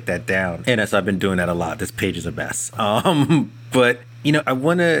gotta get that down. And so I've been doing that a lot. This page is a mess. But I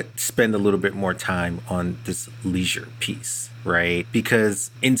want to spend a little bit more time on this leisure piece, right?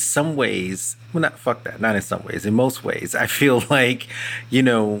 Because in some ways, well, not in some ways, in most ways, I feel like,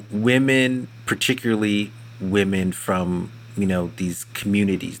 women, particularly women from, these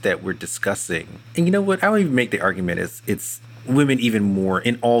communities that we're discussing. And you know what? I don't even make the argument it's women even more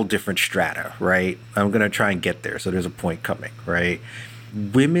in all different strata, right? I'm going to try and get there. So there's a point coming, right?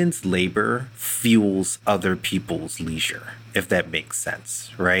 Women's labor fuels other people's leisure, if that makes sense,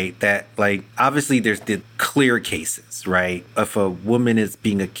 right? That, like, obviously there's the clear cases, right? If a woman is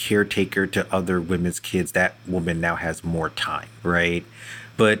being a caretaker to other women's kids, that woman now has more time, right?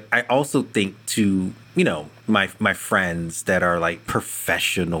 But I also think to, my friends that are like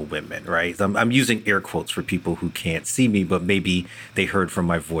professional women, right? I'm using air quotes for people who can't see me, but maybe they heard from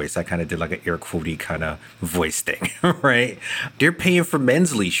my voice. I kind of did like an air quotey kind of voice thing, right? They're paying for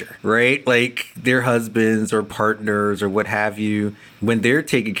men's leisure, right? Like their husbands or partners or what have you, when they're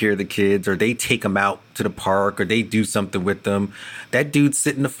taking care of the kids or they take them out to the park or they do something with them, that dude's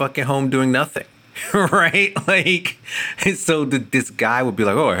sitting the fucking home doing nothing. Right? Like, so this guy would be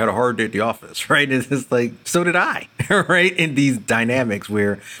like, oh, I had a hard day at the office, right? And it's like, so did I, right? In these dynamics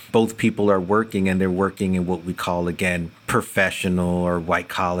where both people are working and they're working in what we call, again, professional or white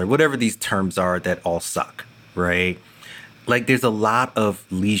collar, whatever these terms are that all suck, right? Like, there's a lot of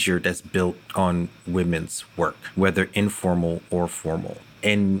leisure that's built on women's work, whether informal or formal.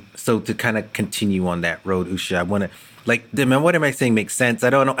 And so to kind of continue on that road, Usha, I want to, like, what am I saying makes sense? I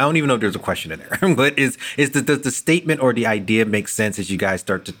don't even know if there's a question in there. But does the statement or the idea make sense as you guys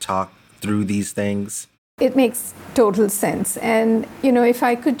start to talk through these things? It makes total sense. And, if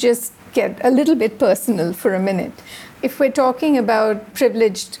I could just get a little bit personal for a minute. If we're talking about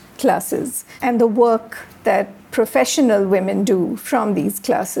privileged classes and the work that professional women do from these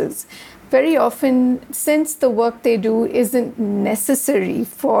classes, very often, since the work they do isn't necessary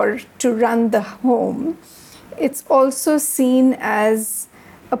to run the home, it's also seen as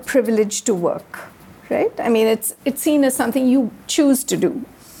a privilege to work, right? I mean, it's seen as something you choose to do.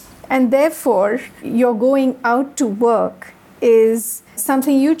 And therefore, your going out to work is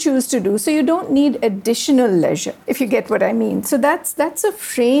something you choose to do. So you don't need additional leisure, if you get what I mean. So that's a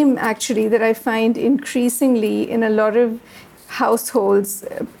frame, actually, that I find increasingly in a lot of households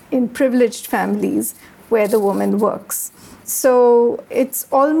in privileged families where the woman works. So it's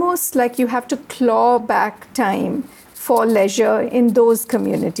almost like you have to claw back time for leisure in those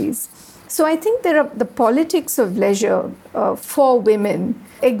communities. So I think the politics of leisure for women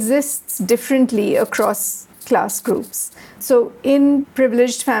exists differently across class groups. So in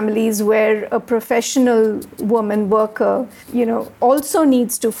privileged families where a professional woman worker, also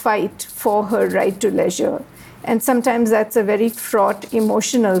needs to fight for her right to leisure. And sometimes that's a very fraught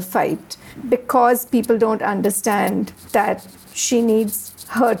emotional fight because people don't understand that she needs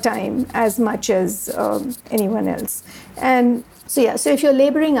her time as much as anyone else. And So if you're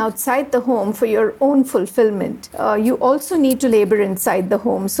laboring outside the home for your own fulfillment, you also need to labor inside the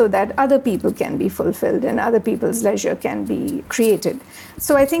home so that other people can be fulfilled and other people's leisure can be created.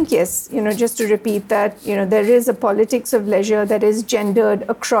 So I think, yes, just to repeat that, there is a politics of leisure that is gendered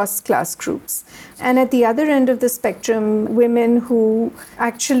across class groups. And at the other end of the spectrum, women who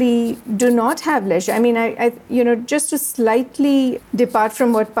actually do not have leisure. I mean, just to slightly depart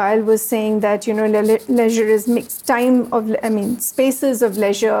from what Payal was saying, that, leisure is mixed spaces of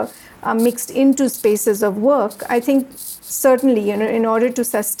leisure are mixed into spaces of work. I think certainly, in order to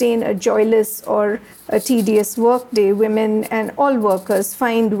sustain a joyless or a tedious workday, women and all workers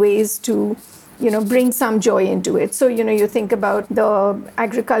find ways to bring some joy into it. So, you think about the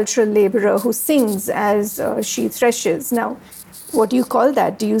agricultural laborer who sings as she threshes. Now, what do you call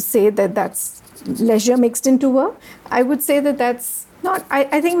that? Do you say that that's leisure mixed into work? I would say that that's not.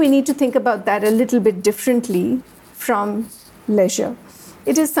 I think we need to think about that a little bit differently from leisure.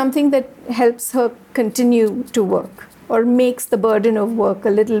 It is something that helps her continue to work or makes the burden of work a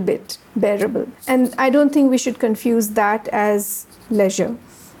little bit bearable. And I don't think we should confuse that as leisure.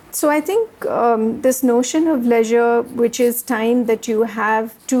 So I think this notion of leisure, which is time that you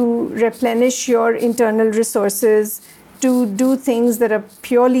have to replenish your internal resources, to do things that are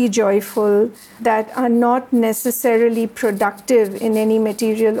purely joyful, that are not necessarily productive in any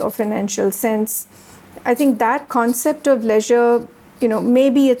material or financial sense. I think that concept of leisure,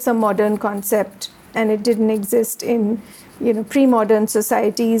 maybe it's a modern concept and it didn't exist in pre-modern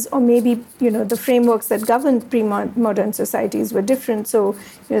societies, or maybe the frameworks that governed pre-modern societies were different. So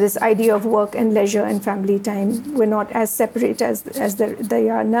this idea of work and leisure and family time were not as separate as they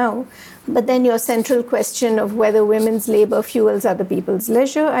are now. But then your central question of whether women's labor fuels other people's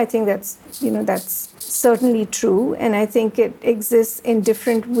leisure, I think that's certainly true, and I think it exists in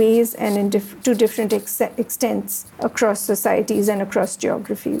different ways and to different extents across societies and across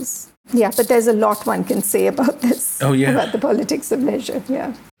geographies. Yeah, but there's a lot one can say about this. Oh, yeah. About the politics of leisure,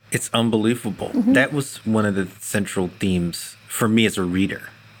 yeah. It's unbelievable. Mm-hmm. That was one of the central themes for me as a reader,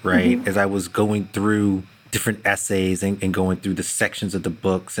 right? Mm-hmm. As I was going through different essays and going through the sections of the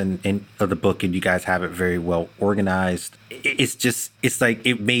books and of the book, and you guys have it very well organized. It's like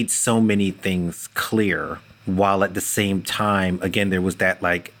it made so many things clear, while at the same time, again, there was that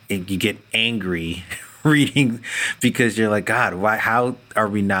you get angry reading because you're like, God, why? How are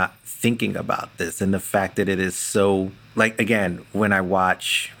we not thinking about this? And the fact that it is so, again, when I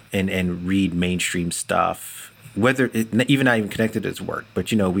watch and read mainstream stuff, even not even connected to his work,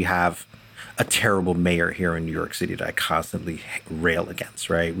 but we have a terrible mayor here in New York City that I constantly rail against,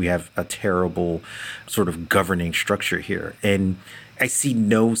 right? We have a terrible sort of governing structure here. And I see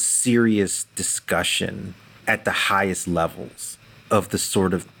no serious discussion at the highest levels of the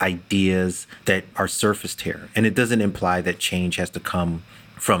sort of ideas that are surfaced here. And it doesn't imply that change has to come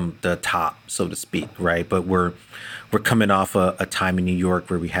from the top, so to speak, right? But we're coming off a time in New York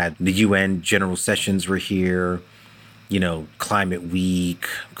where we had the UN General Sessions were here, Climate Week,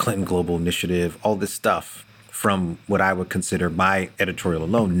 Clinton Global Initiative, all this stuff from what I would consider, my editorial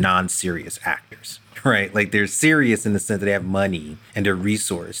alone, non-serious actors, right? They're serious in the sense that they have money and they're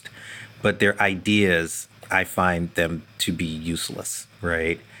resourced, but their ideas, I find them to be useless,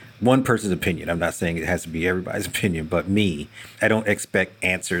 right? One person's opinion. I'm not saying it has to be everybody's opinion, but me, I don't expect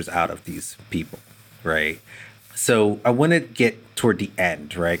answers out of these people, right? So I want to get toward the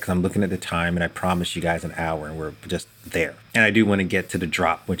end, right? Because I'm looking at the time and I promised you guys an hour and we're just there. And I do want to get to the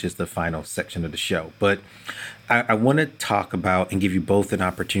drop, which is the final section of the show. But I want to talk about and give you both an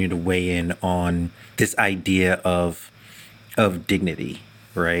opportunity to weigh in on this idea of dignity,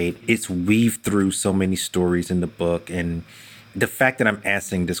 right? It's weaved through so many stories in the book. And the fact that I'm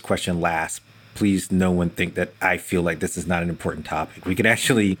asking this question last, please no one think that I feel like this is not an important topic. We could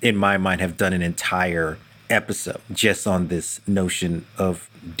actually, in my mind, have done an entire episode just on this notion of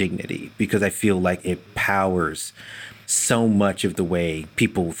dignity, because I feel like it powers so much of the way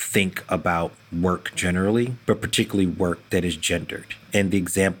people think about work generally, but particularly work that is gendered. And the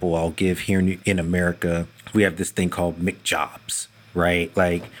example I'll give here in America, we have this thing called McJobs, right?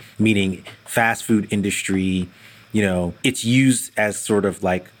 Meaning fast food industry, it's used as sort of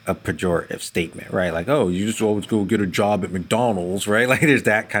like a pejorative statement, right? Oh, you just always go get a job at McDonald's, right? There's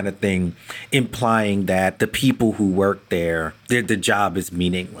that kind of thing, implying that the people who work there, the job is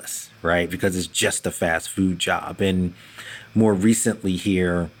meaningless, right? Because it's just a fast food job. And more recently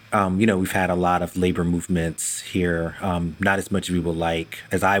here, we've had a lot of labor movements here, not as much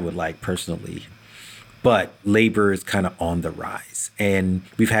as I would like personally. But labor is kind of on the rise. And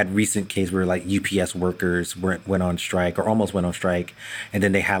we've had recent cases where UPS workers went on strike or almost went on strike. And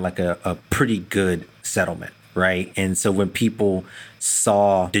then they had a pretty good settlement right? And so when people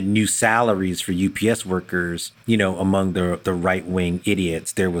saw the new salaries for UPS workers, among the right-wing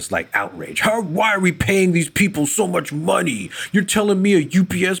idiots, there was like outrage. Why are we paying these people so much money? You're telling me a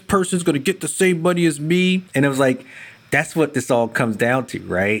UPS person's going to get the same money as me? And it was like, that's what this all comes down to,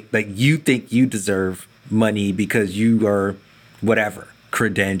 right? Like, you think you deserve money because you are whatever,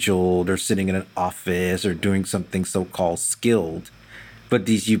 credentialed or sitting in an office or doing something so-called skilled. But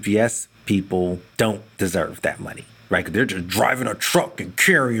these UPS people don't deserve that money, right? 'Cause they're just driving a truck and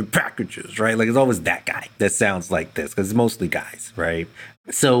carrying packages, right? Like, it's always that guy that sounds like this, because it's mostly guys, right?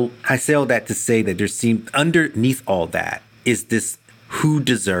 So I say all that to say that there seems underneath all that is this who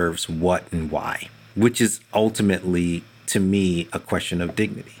deserves what and why, which is ultimately, to me, a question of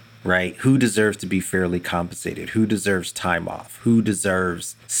dignity, right? Who deserves to be fairly compensated? Who deserves time off? Who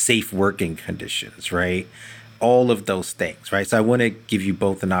deserves safe working conditions, right? All of those things, right? So I want to give you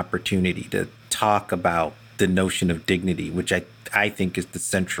both an opportunity to talk about the notion of dignity, which I think is the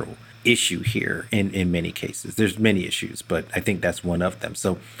central issue here in many cases. There's many issues, but I think that's one of them.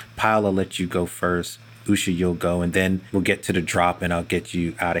 So Payal, I'll let you go first. Usha, you'll go, and then we'll get to the drop and I'll get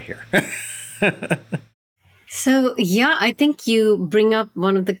you out of here. So, yeah, I think you bring up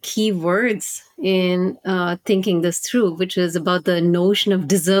one of the key words in thinking this through, which is about the notion of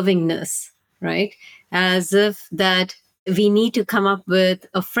deservingness, right? As if that we need to come up with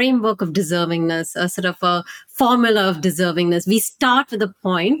a framework of deservingness, a sort of a formula of deservingness. We start with the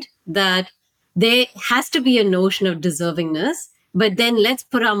point that there has to be a notion of deservingness, but then let's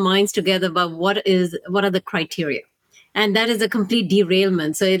put our minds together about what are the criteria. And that is a complete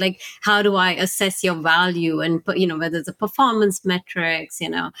derailment. So, like, how do I assess your value? And whether it's a performance metrics,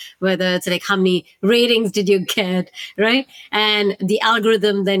 whether it's like how many ratings did you get, right? And the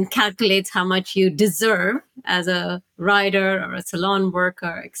algorithm then calculates how much you deserve as a rider or a salon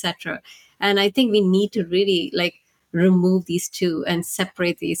worker, etc. And I think we need to really remove these two and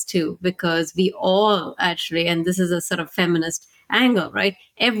separate these two, because we all actually, and this is a sort of feminist angle, right?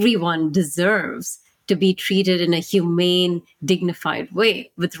 Everyone deserves to be treated in a humane, dignified way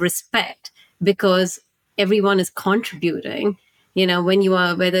with respect, because everyone is contributing. When you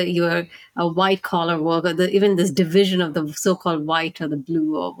are, whether you're a white collar worker, even this division of the so-called white or the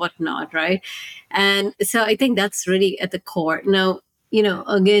blue or whatnot, right? And so I think that's really at the core. Now,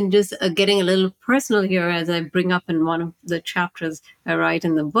 again, just getting a little personal here, as I bring up in one of the chapters I write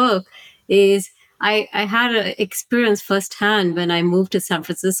in the book, is I had an experience firsthand when I moved to San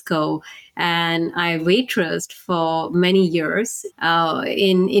Francisco, and I waitressed for many years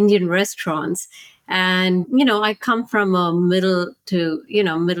in Indian restaurants. And, I come from a middle to,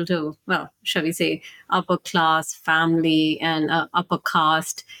 well, shall we say, upper class family and upper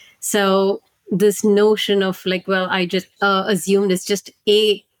caste. So this notion of well, I just assumed it's just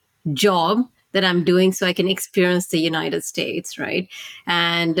a job that I'm doing so I can experience the United States, right?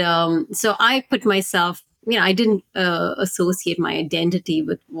 And so I put myself, I didn't associate my identity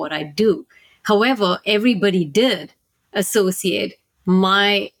with what I do. However, everybody did associate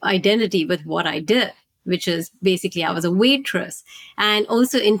my identity with what I did, which is basically I was a waitress. And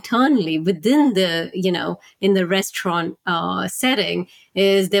also internally within in the restaurant setting,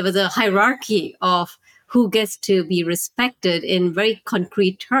 is there was a hierarchy of who gets to be respected in very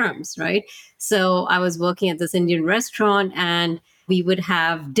concrete terms, right? So I was working at this Indian restaurant, and we would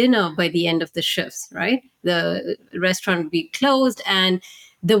have dinner by the end of the shifts, right? The restaurant would be closed, and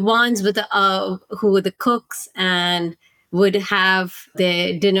the ones with who were the cooks and would have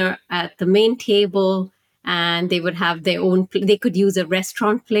their dinner at the main table, and they would have their own, they could use a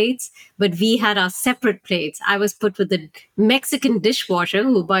restaurant plates, but we had our separate plates. I was put with the Mexican dishwasher,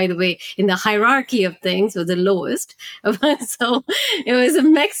 who, by the way, in the hierarchy of things was the lowest. So it was a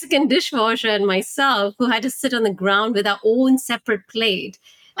Mexican dishwasher and myself who had to sit on the ground with our own separate plate,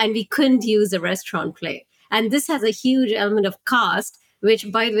 and we couldn't use a restaurant plate. And this has a huge element of caste,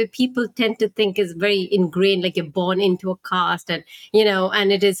 which, by the way, people tend to think is very ingrained, like you're born into a caste, and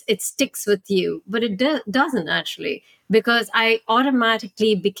and it sticks with you, but it doesn't actually, because I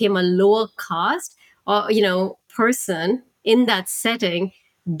automatically became a lower caste or person in that setting,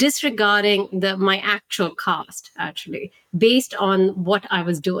 disregarding my actual caste, actually, based on what I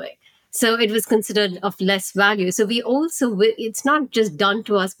was doing. So it was considered of less value. So we also, it's not just done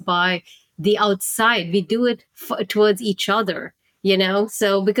to us by the outside, we do it towards each other.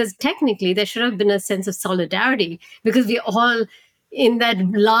 So because technically there should have been a sense of solidarity, because we're all in that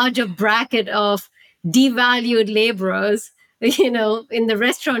larger bracket of devalued laborers, in the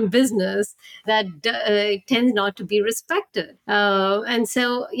restaurant business, that tends not to be respected. And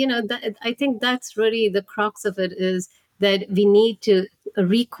so, I think that's really the crux of it, is that we need to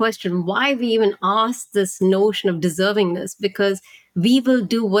re-question why we even ask this notion of deservingness, because we will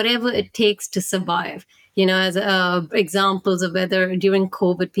do whatever it takes to survive. As examples of whether during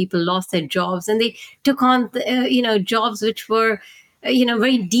COVID people lost their jobs and they took on jobs which were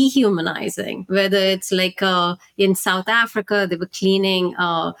very dehumanizing, whether it's like in South Africa they were cleaning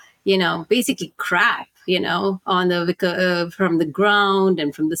basically crap on the from the ground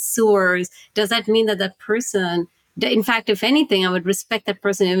and from the sewers. Does that mean that that person, in fact, if anything, I would respect that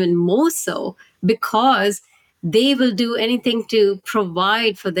person even more so, because they will do anything to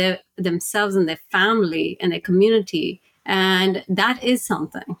provide for themselves and their family and their community, and that is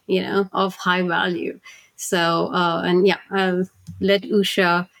something of high value. So I'll let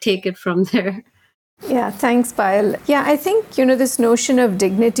Usha take it from there. Yeah, thanks, Payal. Yeah, I think, this notion of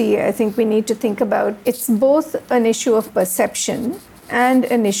dignity, I think we need to think about it's both an issue of perception and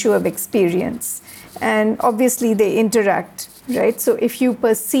an issue of experience. And obviously they interact, right? So if you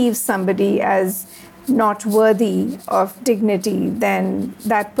perceive somebody as not worthy of dignity, then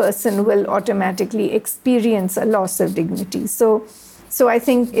that person will automatically experience a loss of dignity. So I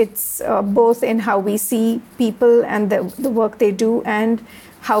think it's both in how we see people and the work they do and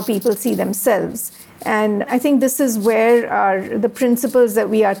how people see themselves. And I think this is where the principles that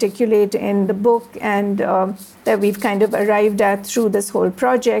we articulate in the book and that we've kind of arrived at through this whole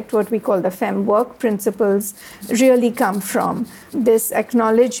project, what we call the Fem Work principles, really come from. This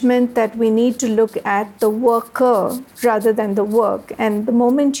acknowledgement that we need to look at the worker rather than the work. And the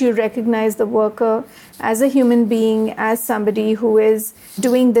moment you recognize the worker as a human being, as somebody who is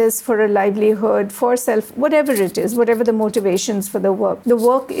doing this for a livelihood, for self, whatever it is, whatever the motivations for the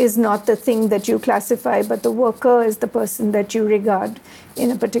work is not the thing that you classify, but the worker is the person that you regard in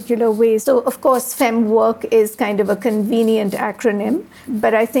a particular way. So, of course, Fem Work is kind of a convenient acronym,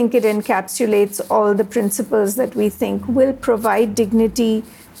 but I think it encapsulates all the principles that we think will provide dignity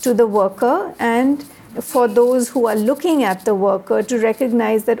to the worker, and for those who are looking at the worker to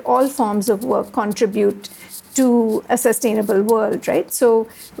recognize that all forms of work contribute to a sustainable world, right? So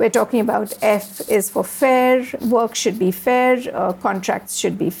we're talking about F is for fair, work should be fair, contracts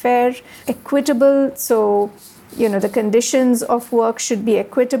should be fair, equitable, so the conditions of work should be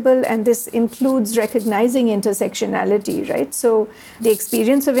equitable, and this includes recognizing intersectionality, right? So the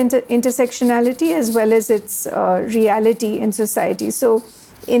experience of intersectionality as well as its reality in society. So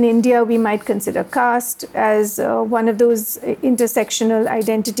in India, we might consider caste as one of those intersectional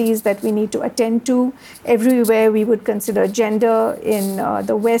identities that we need to attend to. Everywhere, we would consider gender. In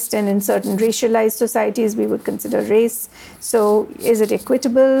the West and in certain racialized societies, we would consider race. So is it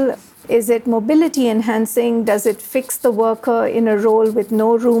equitable? Is it mobility enhancing? Does it fix the worker in a role with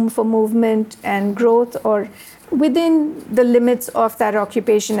no room for movement and growth? Or within the limits of that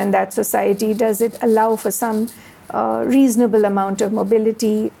occupation and that society, does it allow for some reasonable amount of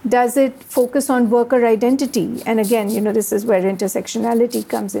mobility? Does it focus on worker identity? And again, this is where intersectionality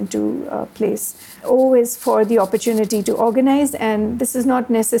comes into place. O is for the opportunity to organize, and this is not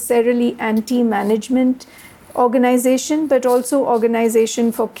necessarily anti-management organization, but also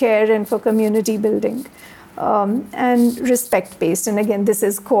organization for care and for community building. And respect-based. And again, this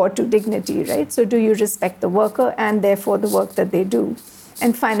is core to dignity, right? So do you respect the worker and therefore the work that they do?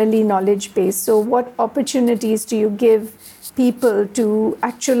 And finally, knowledge-based. So what opportunities do you give people to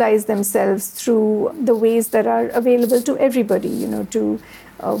actualize themselves through the ways that are available to everybody, to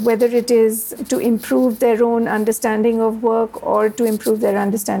whether it is to improve their own understanding of work or to improve their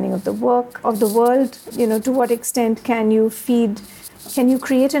understanding of the work, of the world, to what extent can you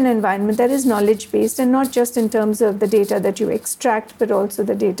create an environment that is knowledge-based and not just in terms of the data that you extract, but also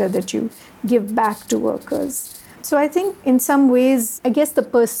the data that you give back to workers. So I think in some ways, I guess the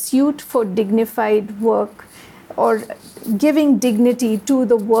pursuit for dignified work or giving dignity to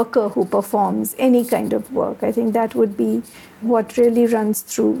the worker who performs any kind of work, I think that would be what really runs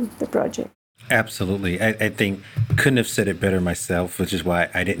through the project. Absolutely. I think couldn't have said it better myself, which is why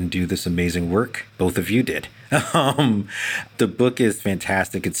I didn't do this amazing work. Both of you did. The book is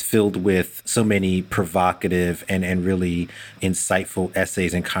fantastic. It's filled with so many provocative and really insightful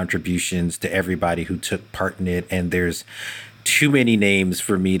essays and contributions to everybody who took part in it. And there's too many names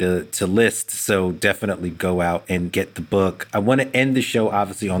for me to list. So definitely go out and get the book. I want to end the show,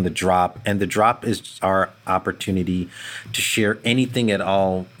 obviously, on the drop. And the drop is our opportunity to share anything at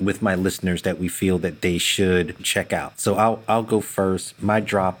all with my listeners that we feel that they should check out. So I'll go first. My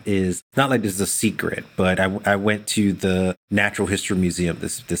drop is not like this is a secret, but I went to the Natural History Museum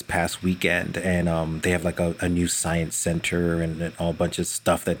this past weekend, and they have like a new science center and a whole bunch of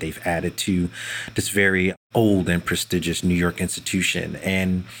stuff that they've added to this very old and prestigious New York institution.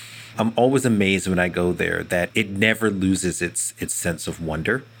 And I'm always amazed when I go there that it never loses its sense of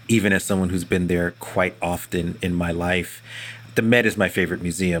wonder. Even as someone who's been there quite often in my life, the Met is my favorite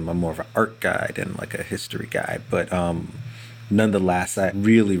museum. I'm more of an art guy than like a history guy, but nonetheless, I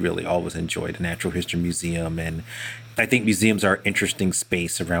really, really always enjoyed the Natural History Museum. And I think museums are an interesting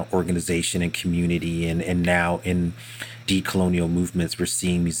space around organization and community. And now in decolonial movements, we're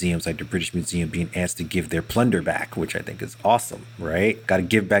seeing museums like the British Museum being asked to give their plunder back, which I think is awesome, right? Got to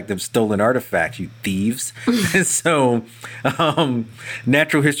give back them stolen artifacts, you thieves. And so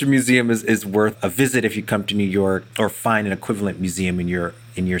Natural History Museum is worth a visit if you come to New York, or find an equivalent museum in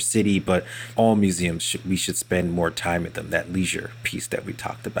your city. But all museums, we should spend more time at them, that leisure piece that we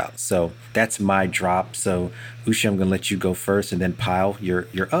talked about. So that's my drop. So Usha, I'm going to let you go first, and then Payal,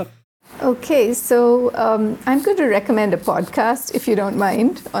 you're up. Okay, so I'm going to recommend a podcast, if you don't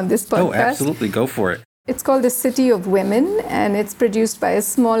mind, on this podcast. Oh, absolutely. Go for it. It's called The City of Women, and it's produced by a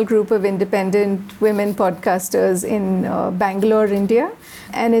small group of independent women podcasters in Bangalore, India.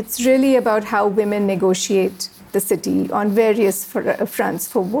 And it's really about how women negotiate the city on various fronts,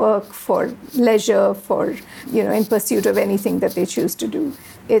 for work, for leisure, for, in pursuit of anything that they choose to do.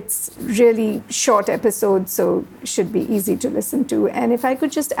 It's really short episodes, so should be easy to listen to. And if I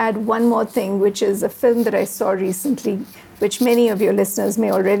could just add one more thing, which is a film that I saw recently, which many of your listeners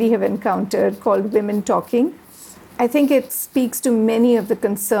may already have encountered, called Women Talking. I think it speaks to many of the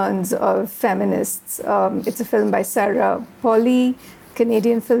concerns of feminists. It's a film by Sarah Polley,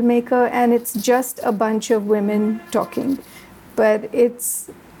 Canadian filmmaker, and it's just a bunch of women talking. But it's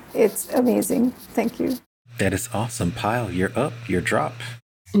amazing. Thank you. That is awesome. Payal, you're up. Your drop.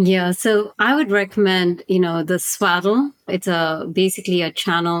 Yeah, so I would recommend, the Swaddle. It's basically a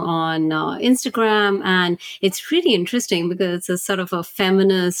channel on Instagram, and it's really interesting because it's a sort of a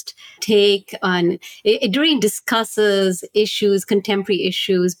feminist take on it. Really discusses issues, contemporary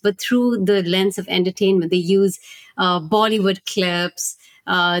issues, but through the lens of entertainment. They use Bollywood clips.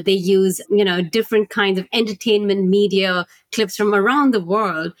 They use, different kinds of entertainment media clips from around the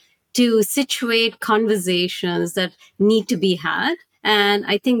world to situate conversations that need to be had. And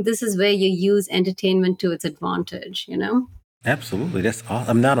I think this is where you use entertainment to its advantage, Absolutely. That's awesome.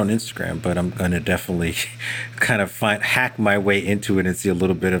 I'm not on Instagram, but I'm going to definitely kind of hack my way into it and see a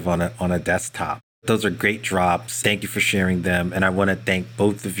little bit of on a desktop. Those are great drops. Thank you for sharing them. And I want to thank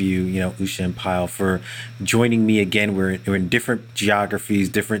both of you, Usha and Payal, for joining me again. We're in different geographies,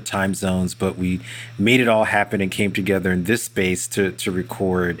 different time zones, but we made it all happen and came together in this space to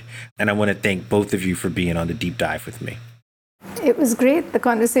record. And I want to thank both of you for being on the deep dive with me. It was great. The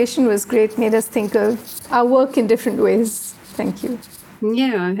conversation was great. Made us think of our work in different ways. Thank you.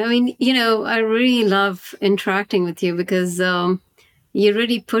 Yeah. I mean, I really love interacting with you because you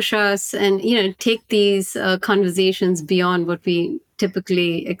really push us and, take these conversations beyond what we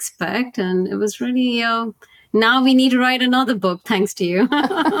typically expect. And it was really, now we need to write another book, thanks to you.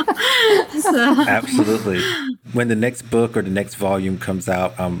 Absolutely. When the next book or the next volume comes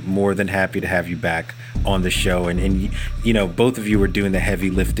out, I'm more than happy to have you back on the show. And both of you were doing the heavy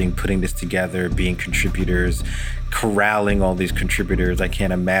lifting, putting this together, being contributors, corralling all these contributors. I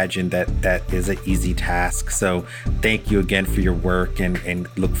can't imagine that is an easy task. So thank you again for your work, and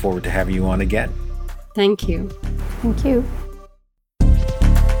look forward to having you on again. Thank you. Thank you.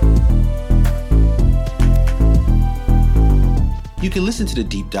 You can listen to The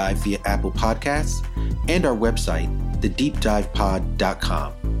Deep Dive via Apple Podcasts and our website,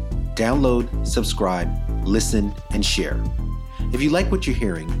 thedeepdivepod.com. Download, subscribe, listen, and share. If you like what you're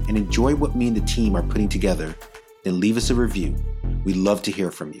hearing and enjoy what me and the team are putting together, then leave us a review. We'd love to hear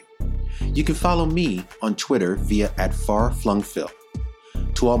from you. You can follow me on Twitter via @FarFlungPhil.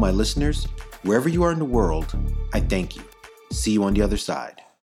 To all my listeners, wherever you are in the world, I thank you. See you on the other side.